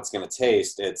just for how it's going to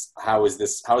taste. It's how is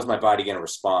my body going to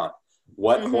respond?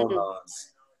 What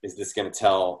hormones is this going to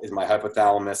tell? Is my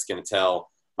hypothalamus going to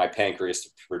tell my pancreas to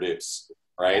produce?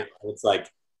 Right? Yeah.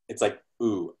 It's like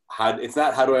ooh, it's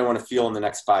not how do I want to feel in the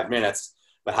next 5 minutes,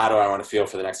 but how do I want to feel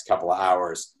for the next couple of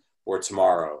hours or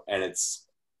tomorrow? And it's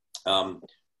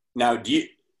now,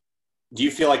 do you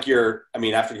feel like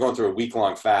after going through a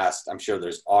week-long fast, I'm sure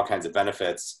there's all kinds of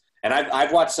benefits. And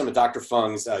I've watched some of Dr.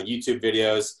 Fung's YouTube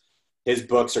videos. His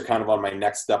books are kind of on my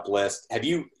next up list. Have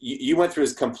you went through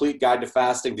his complete guide to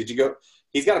fasting? Did you go?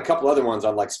 He's got a couple other ones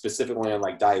on like specifically on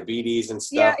like diabetes and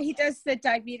stuff. Yeah, he does the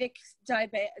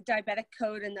diabetic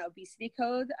code and the obesity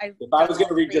code. If I was going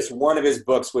to read just one of his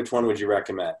books, which one would you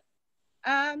recommend?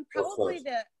 Probably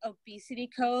the obesity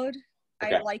code.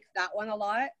 Okay. I like that one a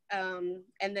lot.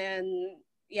 And then,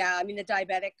 the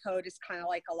diabetic code is kind of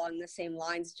like along the same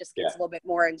lines, just gets a little bit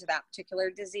more into that particular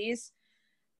disease.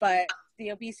 But the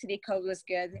obesity code was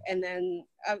good. And then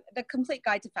the complete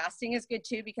guide to fasting is good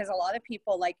too, because a lot of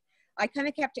people like, I kind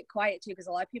of kept it quiet too, because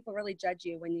a lot of people really judge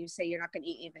you when you say you're not going to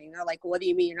eat anything. They're like, what do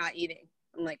you mean you're not eating?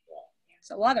 I'm like,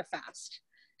 it's a lot of fast.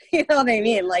 You know what I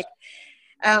mean? Like,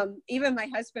 even my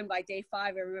husband by day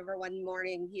 5, I remember one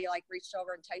morning he like reached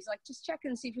over and he's like, just check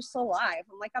and see if you're still alive.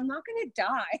 I'm like, I'm not going to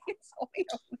die. It's only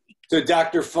a week. So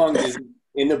Dr. Fung,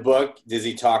 in the book, does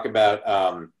he talk about,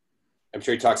 I'm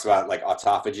sure he talks about like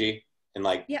autophagy and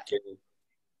like,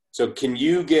 so can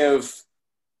you give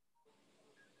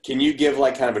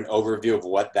like kind of an overview of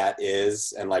what that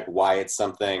is and like why it's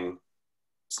something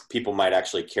people might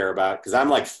actually care about? Because I'm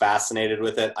like fascinated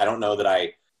with it. I don't know that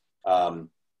I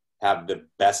have the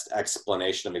best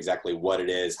explanation of exactly what it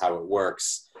is, how it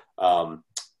works,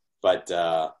 but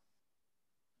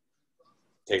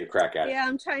take a crack at it. Yeah,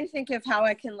 I'm trying to think of how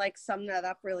I can like sum that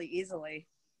up really easily.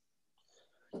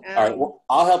 All right, well,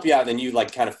 I'll help you out, and then you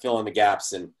like kind of fill in the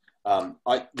gaps. And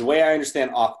the way I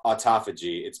understand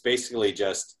autophagy, it's basically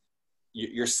just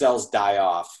your cells die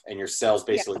off, and your cells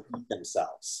basically eat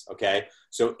themselves. Okay,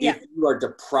 so if you are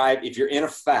deprived, if you're in a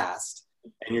fast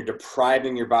and you're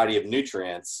depriving your body of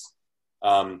nutrients,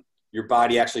 your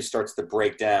body actually starts to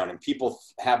break down. And people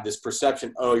have this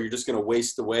perception, oh, you're just going to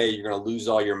waste away, you're going to lose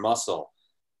all your muscle.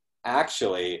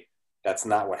 Actually, that's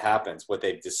not what happens. What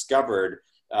they've discovered,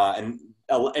 and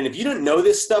if you don't know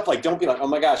this stuff, like don't be like, oh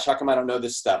my gosh, how come I don't know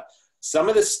this stuff? Some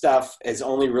of this stuff has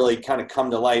only really kind of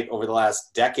come to light over the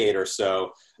last decade or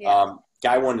so.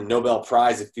 Guy won a Nobel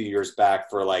Prize a few years back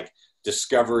for like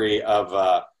discovery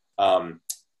of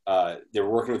they were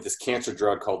working with this cancer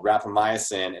drug called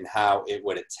rapamycin and how it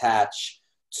would attach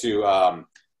to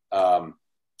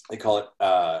they call it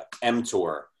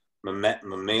mTOR,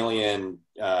 mammalian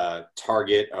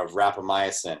target of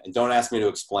rapamycin. And don't ask me to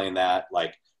explain that.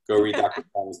 Like, go read Dr.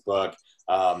 Fung's book.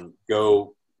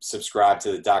 Go subscribe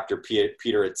to the Dr. Peter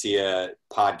Attia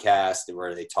podcast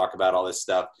where they talk about all this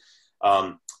stuff.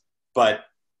 But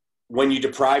when you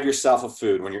deprive yourself of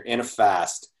food, when you're in a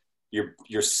fast,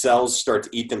 your cells start to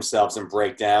eat themselves and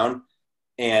break down.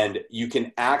 And you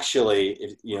can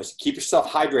actually, keep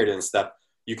yourself hydrated and stuff.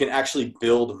 You can actually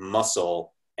build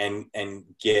muscle and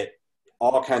get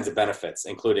all kinds of benefits,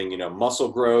 including, muscle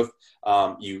growth.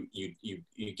 You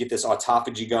get this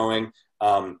autophagy going.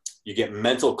 You get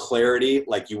mental clarity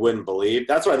like you wouldn't believe.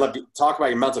 That's why I love to talk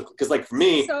about your mental, because like for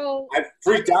me, I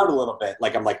freaked out a little bit.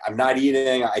 Like I'm not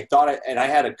eating. I thought and I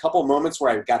had a couple moments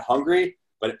where I got hungry,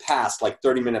 but it passed like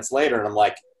 30 minutes later. And I'm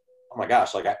like, oh my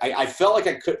gosh, like I felt like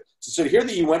I could. So to hear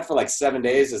that you went for like 7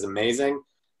 days is amazing,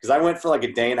 because I went for like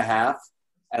a day and a half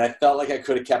and I felt like I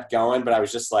could have kept going, but I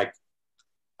was just like,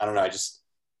 I don't know.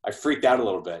 I freaked out a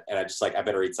little bit, and I just like, I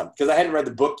better eat something, because I hadn't read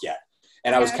the book yet.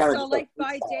 And I was kind of like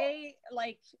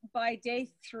by day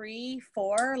 3,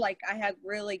 4, like I had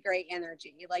really great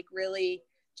energy, like really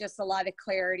just a lot of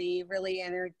clarity, really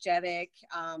energetic.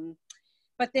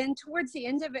 But then towards the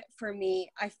end of it for me,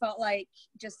 I felt like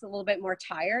just a little bit more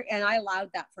tired, and I allowed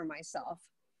that for myself,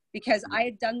 because I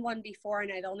had done one before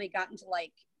and I'd only gotten to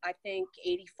like, I think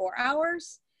 84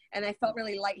 hours. And I felt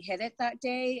really lightheaded that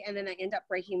day. And then I ended up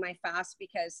breaking my fast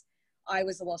because I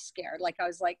was a little scared. Like, I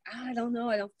was like, I don't know.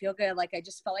 I don't feel good. Like, I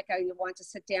just felt like I want to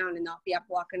sit down and not be up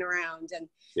walking around. And,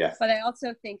 but I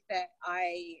also think that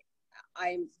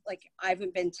I'm like, I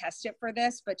haven't been tested for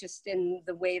this, but just in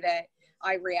the way that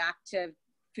I react to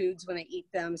foods when I eat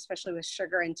them, especially with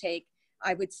sugar intake,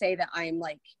 I would say that I'm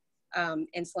like,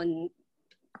 insulin,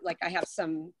 like I have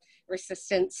some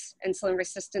insulin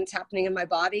resistance happening in my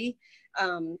body.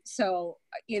 So,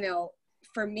 you know,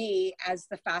 for me, as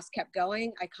the fast kept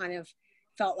going, I kind of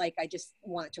felt like I just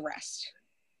wanted to rest.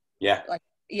 Yeah. Like,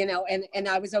 you know, and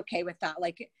I was okay with that.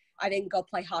 Like, I didn't go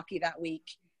play hockey that week.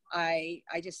 I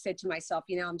just said to myself,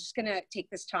 you know, I'm just going to take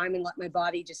this time and let my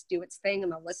body just do its thing.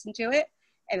 I'm going to listen to it.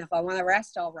 And if I want to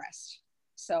rest, I'll rest.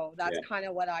 So that's kind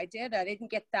of what I did. I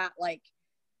didn't get that, like,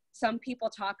 some people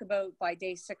talk about by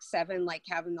day 6, 7, like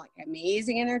having like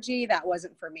amazing energy. That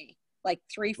wasn't for me. Like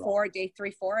 3, 4, day 3,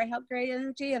 4, I had great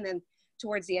energy. And then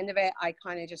towards the end of it, I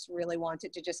kind of just really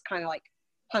wanted to just kind of like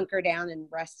hunker down and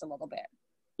rest a little bit.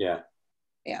 Yeah.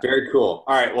 Yeah. Very cool.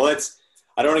 All right. Well,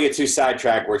 I don't want to get too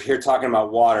sidetracked. We're here talking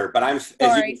about water, but as you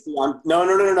can see,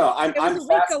 no. I'm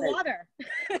fascinated. Water.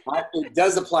 It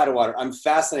does apply to water. I'm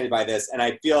fascinated by this. And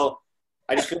I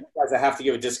just feel, guys, I have to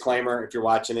give a disclaimer. If you're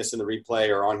watching this in the replay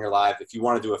or on here live, if you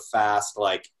want to do a fast,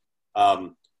 like,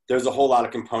 there's a whole lot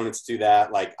of components to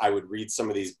that. Like, I would read some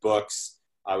of these books.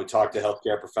 I would talk to a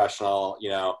healthcare professional, you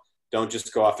know, don't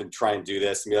just go off and try and do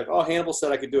this and be like, oh, Hannibal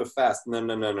said I could do a fast. No.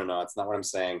 That's not what I'm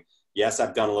saying. Yes,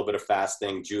 I've done a little bit of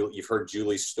fasting. You've heard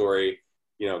Julie's story.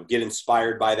 You know, get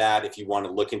inspired by that if you want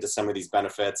to look into some of these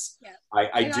benefits. Yeah.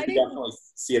 I do definitely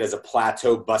see it as a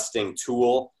plateau busting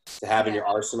tool to have in your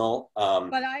arsenal.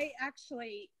 But I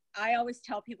always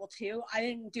tell people too, I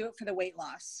didn't do it for the weight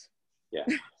loss. Yeah.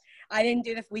 I didn't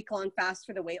do the week-long fast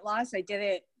for the weight loss. I did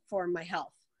it for my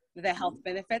health, the health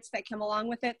benefits that come along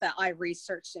with it that I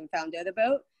researched and found out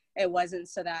about. It wasn't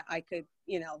so that I could,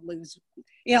 you know, lose,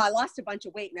 you know, I lost a bunch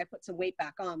of weight and I put some weight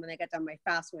back on when I got done my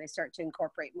fast, when I start to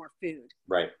incorporate more food.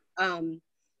 Right.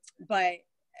 But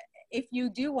if you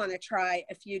do want to try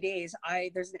a few days,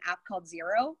 there's an app called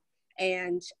Zero,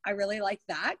 and I really like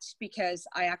that because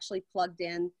I actually plugged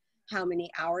in how many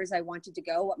hours I wanted to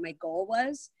go, what my goal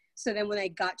was. So then when I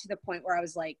got to the point where I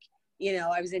was like, you know,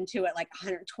 I was into it like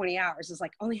 120 hours, it's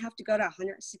like, only have to go to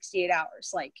 168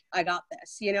 hours. Like, I got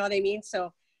this, you know what I mean?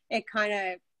 So it kind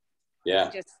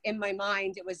of, just in my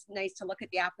mind, it was nice to look at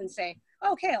the app and say,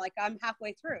 okay, like I'm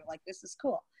halfway through, like this is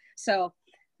cool. So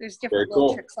there's different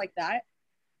little tricks like that.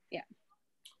 Yeah.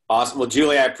 Awesome. Well,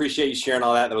 Julie, I appreciate you sharing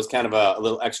all that. That was kind of a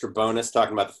little extra bonus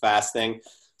talking about the fasting.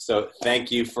 So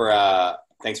thanks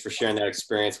for sharing that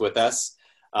experience with us.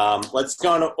 Let's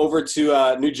go on over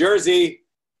to New Jersey.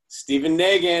 Stephen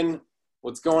Nagan,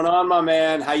 what's going on, my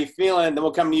man? How you feeling? Then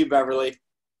we'll come to you, Beverly.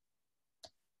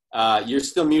 You're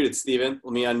still muted, Stephen.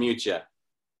 Let me unmute you.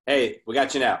 Hey, we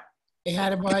got you now. Hey,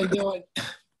 Adam, how you doing?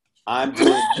 I'm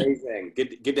doing amazing.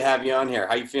 Good to have you on here.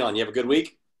 How you feeling? You have a good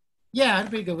week? Yeah, I had a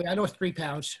pretty good week. I lost 3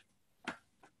 pounds.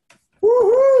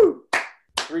 Woohoo!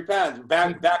 3 pounds.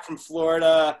 Back from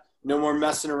Florida. No more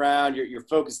messing around. You're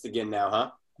focused again now,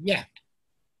 huh? Yeah.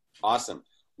 Awesome.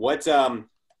 What's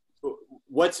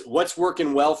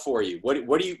working well for you? What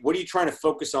are you trying to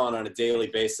focus on a daily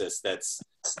basis that's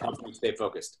helping you stay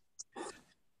focused?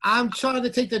 I'm trying to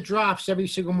take the drops every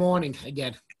single morning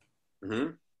again.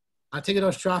 Mm-hmm. I'm taking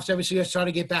those drops every single day, trying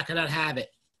to get back in that habit.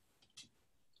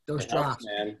 Those drops,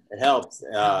 man. It helps.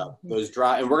 Those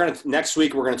drops, and next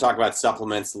week we're gonna talk about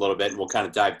supplements a little bit, and we'll kind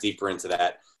of dive deeper into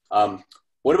that.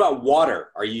 What about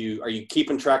water? Are you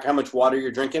keeping track how much water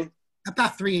you're drinking?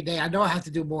 About 3 a day. I know I have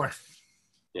to do more.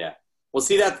 Yeah. Well,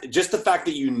 see, that just the fact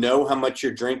that you know how much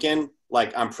you're drinking,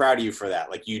 like, I'm proud of you for that.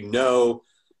 Like, you know,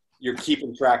 you're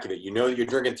keeping track of it. You know that you're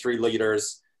drinking 3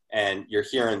 liters, and you're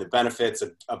hearing the benefits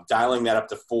of dialing that up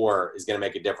to 4 is going to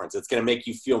make a difference. It's going to make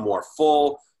you feel more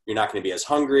full. You're not going to be as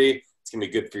hungry. It's going to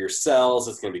be good for your cells.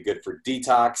 It's going to be good for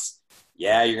detox.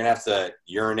 Yeah, you're going to have to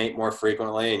urinate more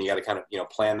frequently, and you got to kind of, you know,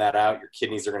 plan that out. Your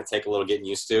kidneys are going to take a little getting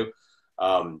used to,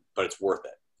 but it's worth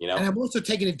it, you know? And I'm also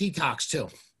taking a detox too.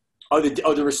 Oh, the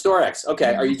RestoreX.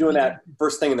 Okay. Are you doing that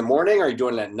first thing in the morning? Or are you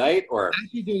doing it at night? Or I'm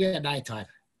actually doing it at nighttime.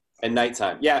 At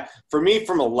nighttime. Yeah. For me,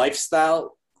 from a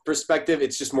lifestyle perspective,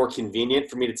 it's just more convenient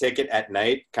for me to take it at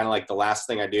night, kind of like the last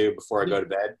thing I do before I go to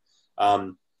bed.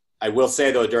 I will say,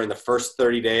 though, during the first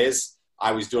 30 days,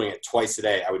 I was doing it twice a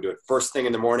day. I would do it first thing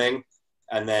in the morning,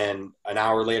 and then an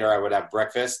hour later I would have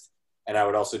breakfast, and I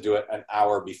would also do it an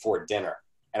hour before dinner.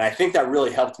 And I think that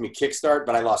really helped me kickstart,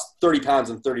 but I lost 30 pounds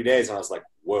in 30 days, and I was like,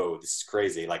 whoa, this is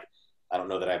crazy. Like, I don't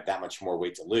know that I have that much more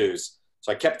weight to lose.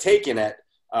 So I kept taking it.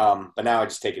 But now I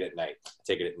just take it at night.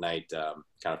 Take it at night, kind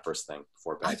of first thing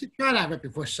before bed. I should try that right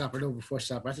before supper. No, before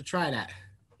supper. I should try that.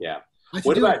 Yeah.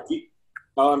 What about?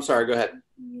 Oh, I'm sorry. Go ahead.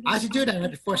 I should do that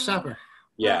right before supper.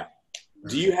 Yeah.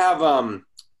 Do you have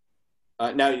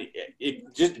now?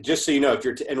 Just so you know, if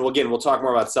you're and again, we'll talk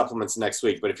more about supplements next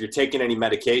week. But if you're taking any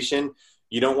medication,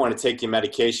 you don't want to take your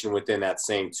medication within that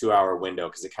same 2-hour window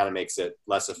because it kind of makes it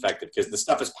less effective. Because the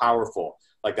stuff is powerful,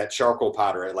 like that charcoal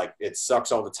powder. It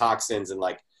sucks all the toxins and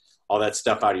like all that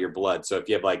stuff out of your blood. So if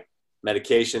you have like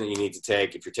medication that you need to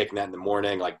take, if you're taking that in the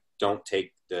morning, like don't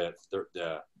take the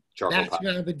charcoal That's powder.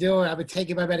 what I've been doing. I've been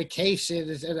taking my medication.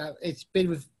 It's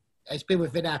been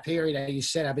within that period that you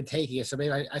said I've been taking it. So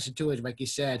maybe I should do it like you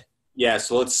said. Yeah,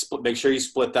 so let's make sure you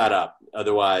split that up.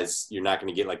 Otherwise, you're not going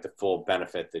to get like the full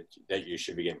benefit that you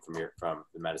should be getting from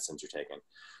the medicines you're taking.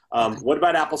 What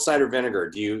about apple cider vinegar?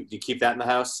 Do you keep that in the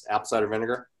house? Apple cider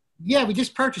vinegar? Yeah, we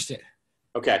just purchased it.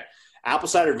 Okay. Apple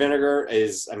cider vinegar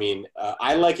is,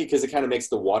 I like it because it kind of makes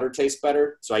the water taste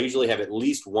better. So I usually have at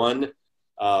least one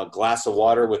glass of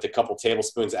water with a couple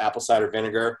tablespoons of apple cider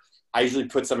vinegar. I usually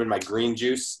put some in my green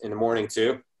juice in the morning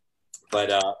too, but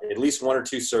at least 1 or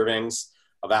 2 servings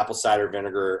of apple cider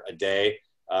vinegar a day.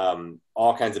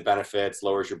 All kinds of benefits,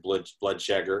 lowers your blood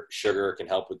sugar, can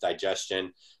help with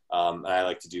digestion. And I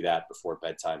like to do that before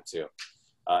bedtime too.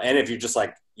 And if you're just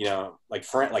like,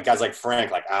 like guys like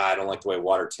Frank, I don't like the way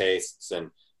water tastes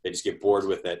and they just get bored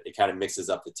with it. It kind of mixes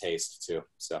up the taste too.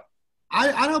 So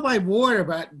I don't mind water,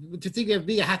 but to think of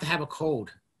me, I have to have a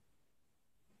cold.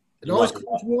 And always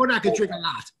cold water, I can drink a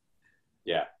lot.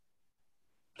 Yeah.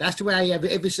 That's the way I am.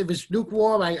 If it's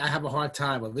lukewarm, I have a hard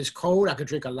time. If it's cold, I can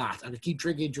drink a lot. I can keep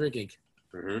drinking.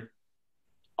 Mm-hmm.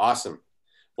 Awesome.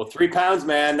 Well, 3 pounds,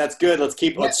 man. That's good. Let's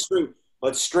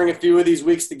string a few of these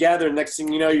weeks together. Next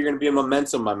thing you know, you're going to be in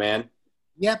momentum, my man.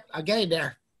 Yep, I'm getting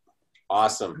there.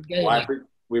 Awesome.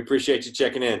 We appreciate you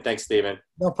checking in. Thanks, Steven.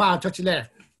 No problem. Talk to you later.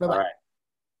 Bye-bye.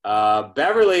 All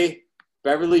right.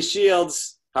 Beverly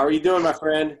Shields, how are you doing, my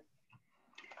friend?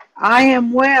 I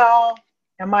am well.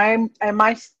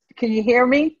 Can you hear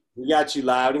me? We got you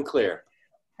loud and clear.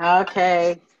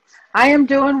 Okay. I am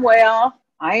doing well.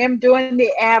 I am doing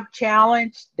the ab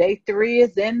challenge. Day 3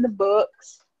 is in the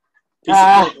books.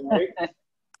 I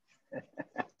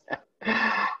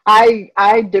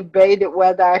debated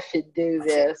whether I should do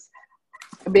this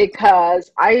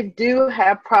because I do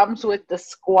have problems with the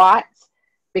squats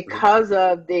because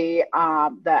of the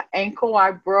ankle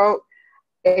I broke.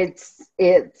 It's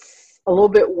a little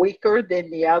bit weaker than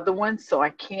the other one, so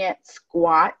I can't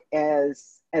squat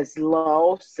as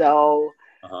low. So,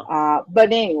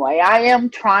 but anyway, I am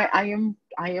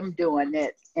doing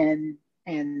it and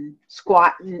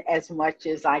squatting as much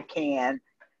as I can.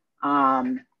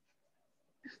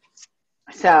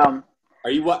 So.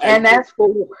 Are you? And that's for.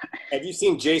 Have you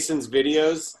seen Jason's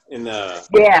videos in the?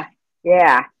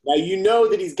 Yeah. Now you know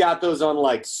that he's got those on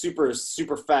like super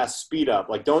fast speed up.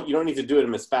 Like you don't need to do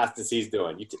it as fast as he's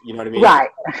doing. You know what I mean? Right.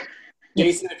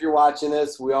 Jason, if you're watching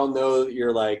this, we all know that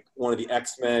you're like one of the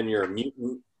X-Men. You're a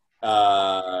mutant.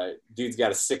 Dude's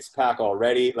got a 6-pack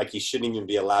already. Like he shouldn't even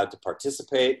be allowed to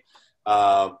participate.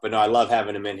 But no, I love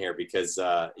having him in here because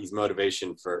he's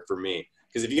motivation for me.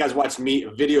 Because if you guys watch a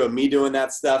video of me doing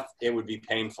that stuff, it would be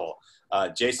painful.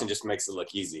 Jason just makes it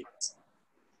look easy.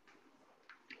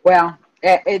 Well,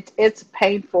 it's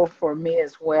painful for me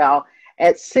as well.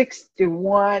 At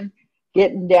 61,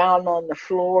 getting down on the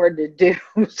floor to do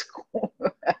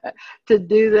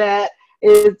that,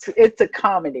 it's a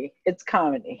comedy. It's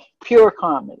comedy, pure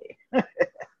comedy.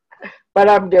 But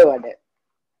I'm doing it.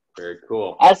 Very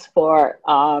cool. As for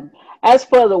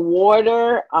the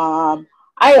water,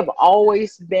 I have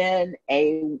always been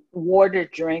a water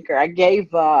drinker. I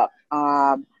gave up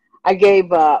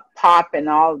pop and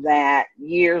all that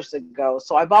years ago.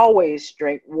 So I've always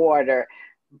drank water,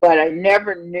 but I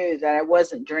never knew that I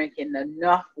wasn't drinking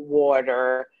enough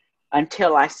water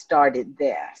until I started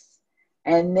this.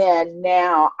 And then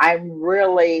now I'm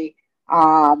really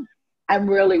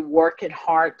working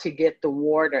hard to get the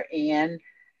water in.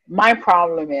 My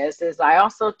problem is I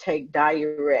also take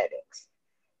diuretics.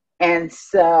 And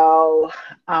so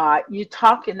you're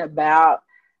talking about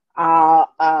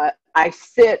I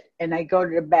sit and I go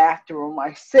to the bathroom.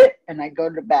 I sit and I go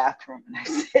to the bathroom and I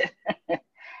sit.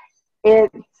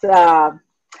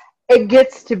 It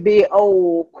gets to be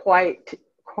quite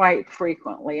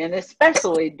frequently, and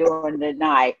especially during the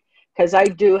night, because I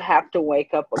do have to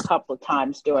wake up a couple of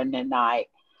times during the night.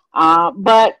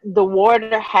 But the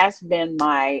water has been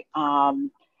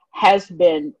one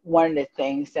of the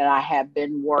things that I have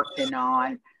been working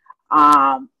on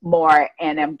more,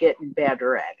 and I'm getting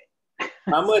better at it.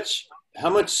 How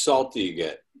much salt do you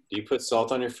get? Do you put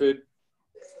salt on your food?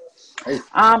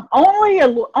 Only a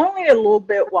little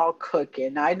bit while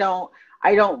cooking. I don't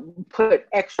put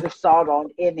extra salt on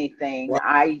anything.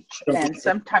 And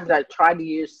sometimes I try to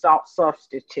use salt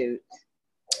substitutes.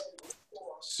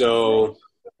 So,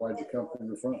 Why'd you come from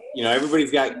the front?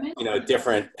 Everybody's got,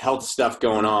 different health stuff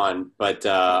going on, but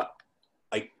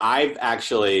like I've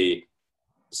actually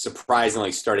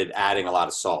surprisingly started adding a lot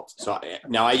of salt. So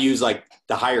now I use like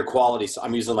the higher quality. So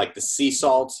I'm using like the sea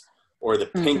salt or the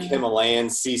pink Himalayan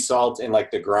sea salt in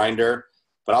like the grinder.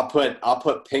 But I'll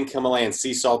put pink Himalayan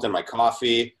sea salt in my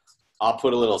coffee. I'll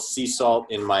put a little sea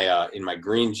salt in my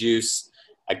green juice.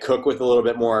 I cook with a little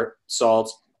bit more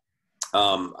salt.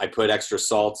 I put extra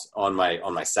salt on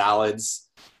my salads,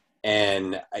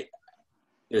 and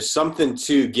there's something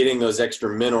to getting those extra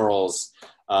minerals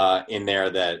in there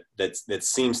that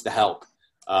seems to help.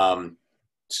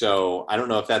 So I don't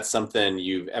know if that's something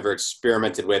you've ever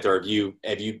experimented with, or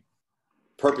have you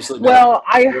purposely? Well,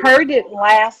 I heard it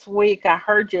last week. I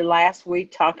heard you last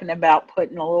week talking about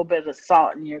putting a little bit of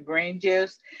salt in your green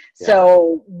juice. Yeah.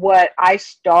 So what I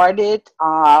started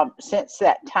since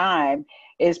that time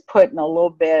is putting a little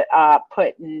bit,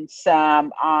 putting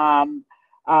some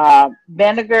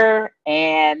vinegar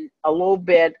and a little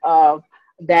bit of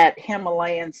that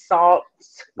Himalayan salt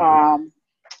grinder.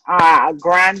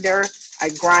 I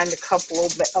grind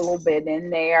a little bit in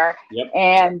there, yep.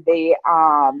 And the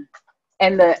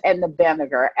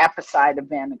vinegar, apple cider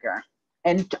vinegar.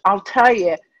 And I'll tell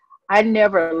you, I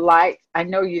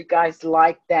know you guys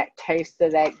like that taste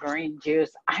of that green juice.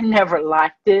 I never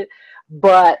liked it,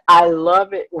 but I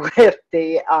love it with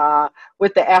the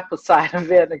apple cider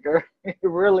vinegar. It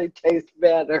really tastes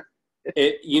better.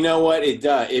 You know what? It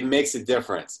does. It makes a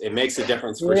difference. It makes a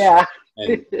difference for sure.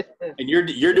 And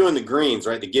you're doing the greens,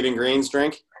 right? The Giving Greens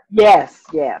drink? Yes.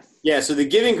 Yeah, so the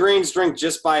Giving Greens drink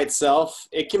just by itself,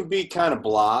 it can be kind of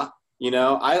blah.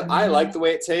 I like the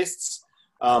way it tastes.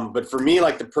 But for me,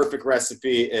 like the perfect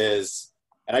recipe is,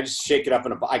 and I just shake it up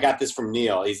I got this from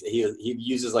Neil. He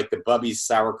uses like the Bubby's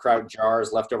sauerkraut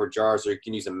jars, leftover jars, or you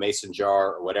can use a mason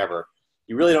jar or whatever.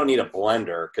 You really don't need a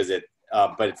blender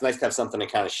but it's nice to have something to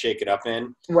kind of shake it up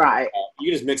in. Right. You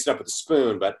can just mix it up with a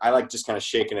spoon, but I like just kind of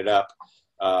shaking it up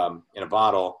in a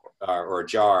bottle or a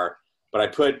jar. But I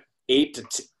put 8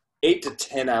 to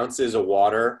 10 ounces of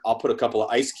water. I'll put a couple of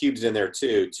ice cubes in there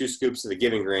too, 2 scoops of the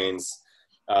Giving Greens,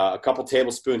 a couple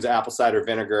tablespoons of apple cider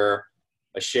vinegar,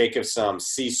 a shake of some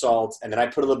sea salt, and then I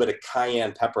put a little bit of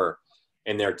cayenne pepper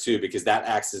in there too, because that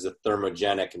acts as a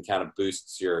thermogenic and kind of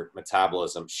boosts your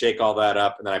metabolism. Shake all that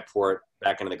up, and then I pour it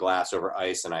back into the glass over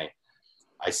ice, and I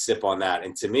sip on that.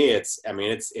 And to me, it's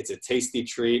a tasty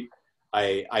treat.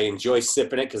 I enjoy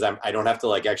sipping it because I don't have to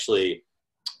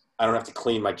I don't have to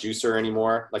clean my juicer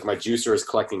anymore. Like my juicer is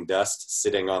collecting dust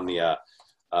sitting on the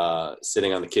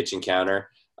kitchen counter.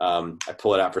 I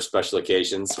pull it out for special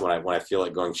occasions when I feel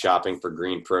like going shopping for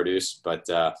green produce. But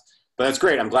that's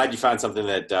great. I'm glad you found something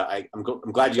that I'm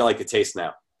glad you like the taste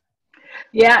now.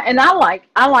 Yeah, and I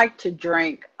like to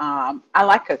drink. I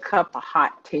like a cup of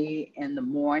hot tea in the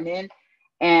morning,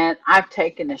 and I've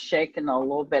taken shaken a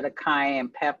little bit of cayenne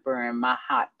pepper in my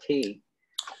hot tea.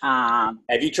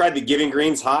 Have you tried the Giving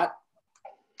Greens hot?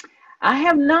 I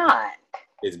have not.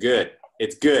 It's good.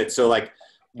 It's good. So like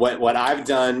what I've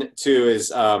done too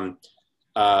is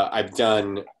I've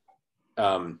done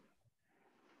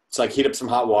it's like heat up some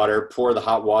hot water, pour the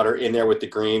hot water in there with the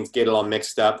greens, get it all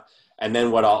mixed up. And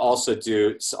then what I'll also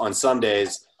do on some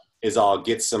days is I'll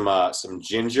get some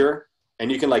ginger,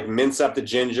 and you can like mince up the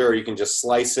ginger, or you can just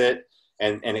slice it,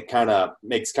 and it kind of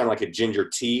makes kind of like a ginger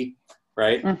tea,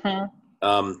 right? Mm-hmm.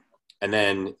 And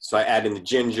then so I add in the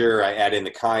ginger, I add in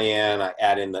the cayenne, I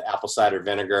add in the apple cider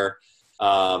vinegar,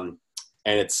 and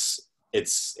it's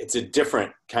a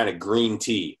different kind of green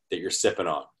tea that you're sipping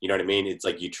on. You know what I mean? It's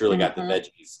like you truly got the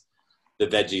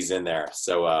veggies in there.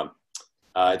 So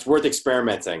it's worth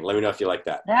experimenting. Let me know if you like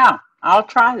that. Yeah, I'll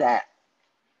try that.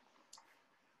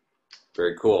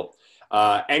 Very cool.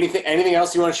 Anything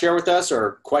else you want to share with us,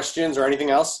 or questions, or anything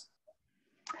else?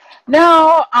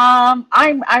 No,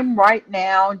 I'm right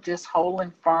now just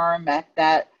holding firm at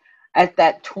that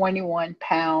 21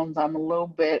 pounds.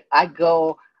 I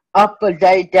go up a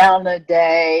day, down a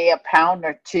day, a pound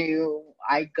or two.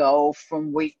 I go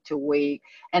from week to week,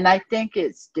 and I think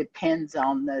it depends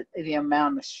on the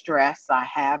amount of stress I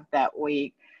have that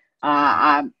week.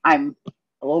 I'm a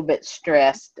little bit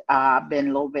stressed. I've been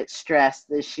a little bit stressed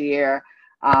this year.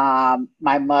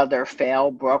 My mother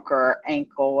broke her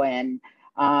ankle, and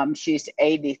she's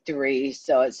 83,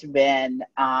 so it's been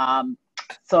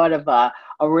sort of a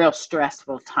real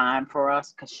stressful time for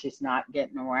us because she's not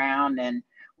getting around and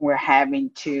we're having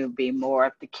to be more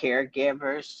of the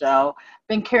caregivers. So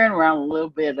been carrying around a little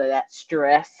bit of that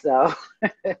stress. So,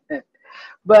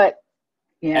 but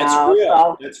That's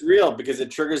real. That's real because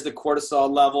it triggers the cortisol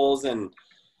levels and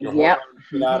yep. hormones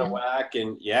get out of whack.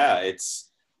 And yeah, it's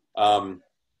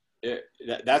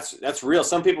that's real.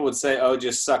 Some people would say, "Oh,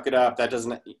 just suck it up." That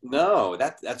doesn't. No,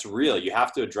 that's real. You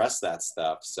have to address that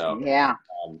stuff. So yeah,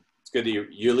 it's good that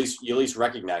you at least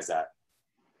recognize that.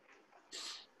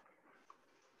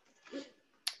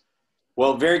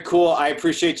 Well, very cool. I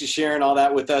appreciate you sharing all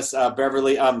that with us,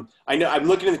 Beverly. I know I'm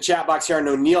looking in the chat box here. I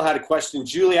know Neil had a question.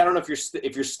 Julie, I don't know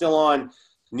if you're still on.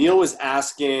 Neil was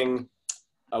asking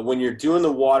when you're doing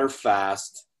the water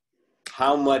fast,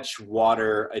 how much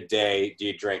water a day do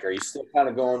you drink? Are you still kind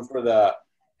of going for the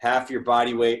half your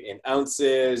body weight in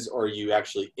ounces, or are you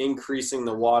actually increasing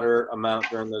the water amount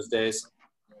during those days?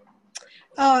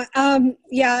 Yeah,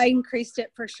 I increased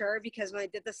it for sure because when I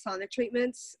did the sauna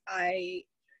treatments, I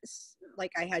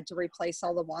had to replace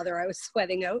all the water I was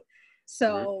sweating out.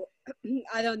 So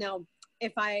I don't know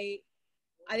if I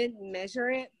didn't measure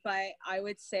it, but I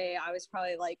would say I was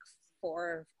probably like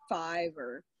 4, 5,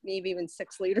 or maybe even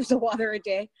 6 liters of water a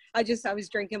day. I was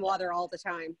drinking water all the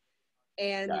time.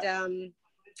 And,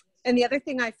 and the other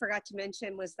thing I forgot to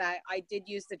mention was that I did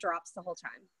use the drops the whole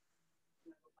time.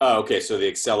 Oh, okay. So the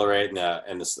Accelerate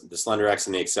and the SlenderX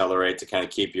and the Accelerate to kind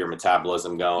of keep your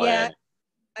metabolism going. Yeah.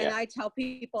 And I tell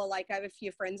people, like, I have a few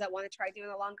friends that want to try doing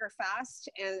a longer fast,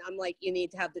 and I'm like, you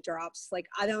need to have the drops. Like,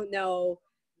 I don't know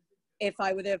if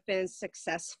I would have been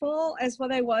successful as what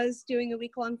I was doing a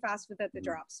week-long fast without the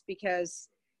drops, because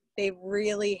they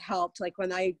really helped. Like,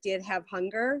 when I did have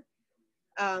hunger,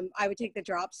 I would take the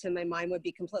drops and my mind would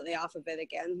be completely off of it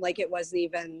again. Like, it wasn't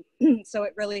even, so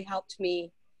it really helped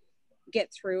me get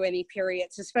through any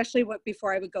periods, especially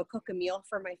before I would go cook a meal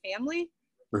for my family.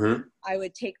 Mm-hmm. I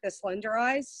would take the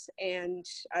Slenderize and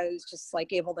I was just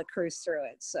like able to cruise through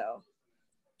it. So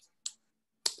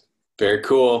very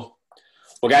cool.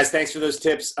 Well, guys, thanks for those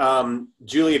tips.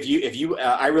 Julie, if you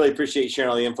I really appreciate you sharing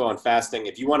all the info on fasting.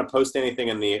 If you want to post anything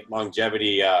in the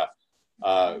longevity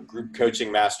group coaching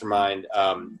mastermind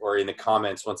or in the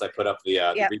comments once I put up the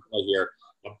replay here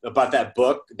about that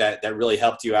book that really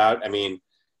helped you out. I mean,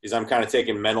 is I'm kind of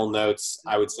taking mental notes,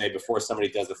 I would say, before somebody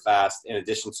does a fast, in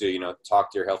addition to,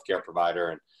 talk to your healthcare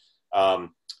provider and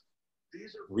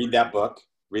read that book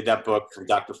from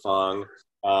Dr. Fung.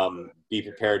 Be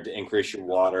prepared to increase your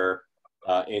water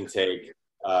intake.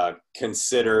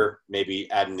 Consider maybe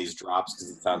adding these drops because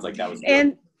it sounds like that was.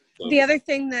 And the other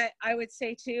thing that I would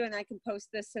say too, and I can post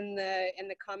this in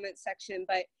the comment section,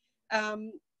 but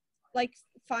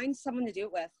find someone to do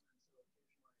it with.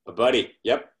 A buddy.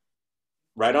 Yep.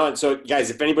 Right on. So guys,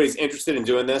 if anybody's interested in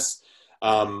doing this,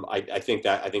 I think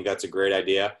that's a great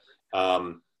idea.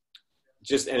 And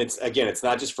it's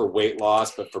not just for weight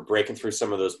loss, but for breaking through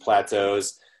some of those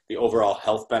plateaus, the overall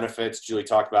health benefits. Julie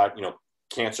talked about,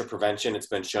 cancer prevention. It's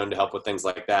been shown to help with things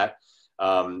like that.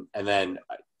 And then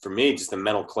for me, just the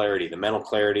mental clarity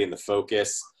and the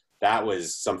focus, that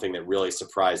was something that really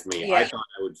surprised me. Yeah. I thought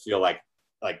I would feel like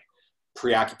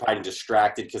preoccupied and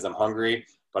distracted because I'm hungry,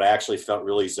 but I actually felt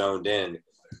really zoned in.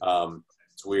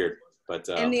 It's weird, but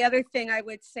and the other thing I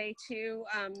would say too,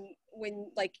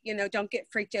 when don't get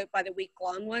freaked out by the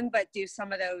week-long one, but do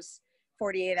some of those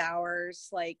 48 hours.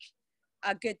 Like,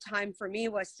 a good time for me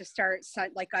was to start,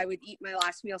 I would eat my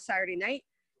last meal Saturday night,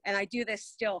 and I do this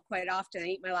still quite often. I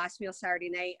eat my last meal Saturday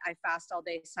night, I fast all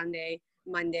day Sunday,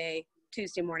 Monday,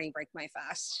 Tuesday morning, break my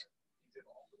fast.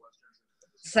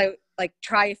 So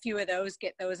try a few of those,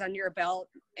 get those under your belt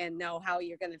and know how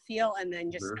you're going to feel. And then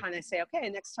just kind of say, okay,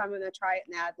 next time I'm going to try it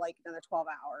and add another 12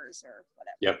 hours or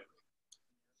whatever. Yep.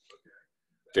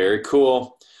 Very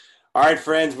cool. All right,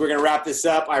 friends, we're going to wrap this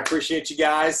up. I appreciate you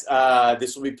guys.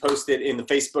 This will be posted in the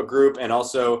Facebook group and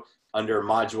also under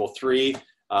module 3,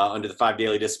 under the 5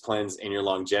 daily disciplines in your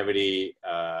longevity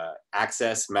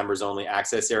access, members only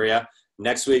access area.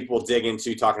 Next week, we'll dig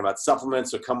into talking about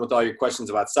supplements. So come with all your questions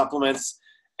about supplements.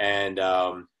 And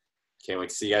can't wait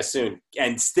to see you guys soon.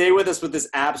 And stay with us with this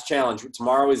abs challenge.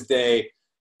 Tomorrow is day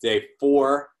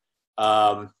 4.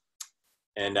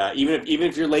 And even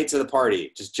if you're late to the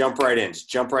party, just jump right in. Just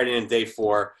jump right in day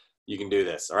 4. You can do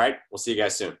this. All right. We'll see you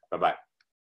guys soon. Bye-bye.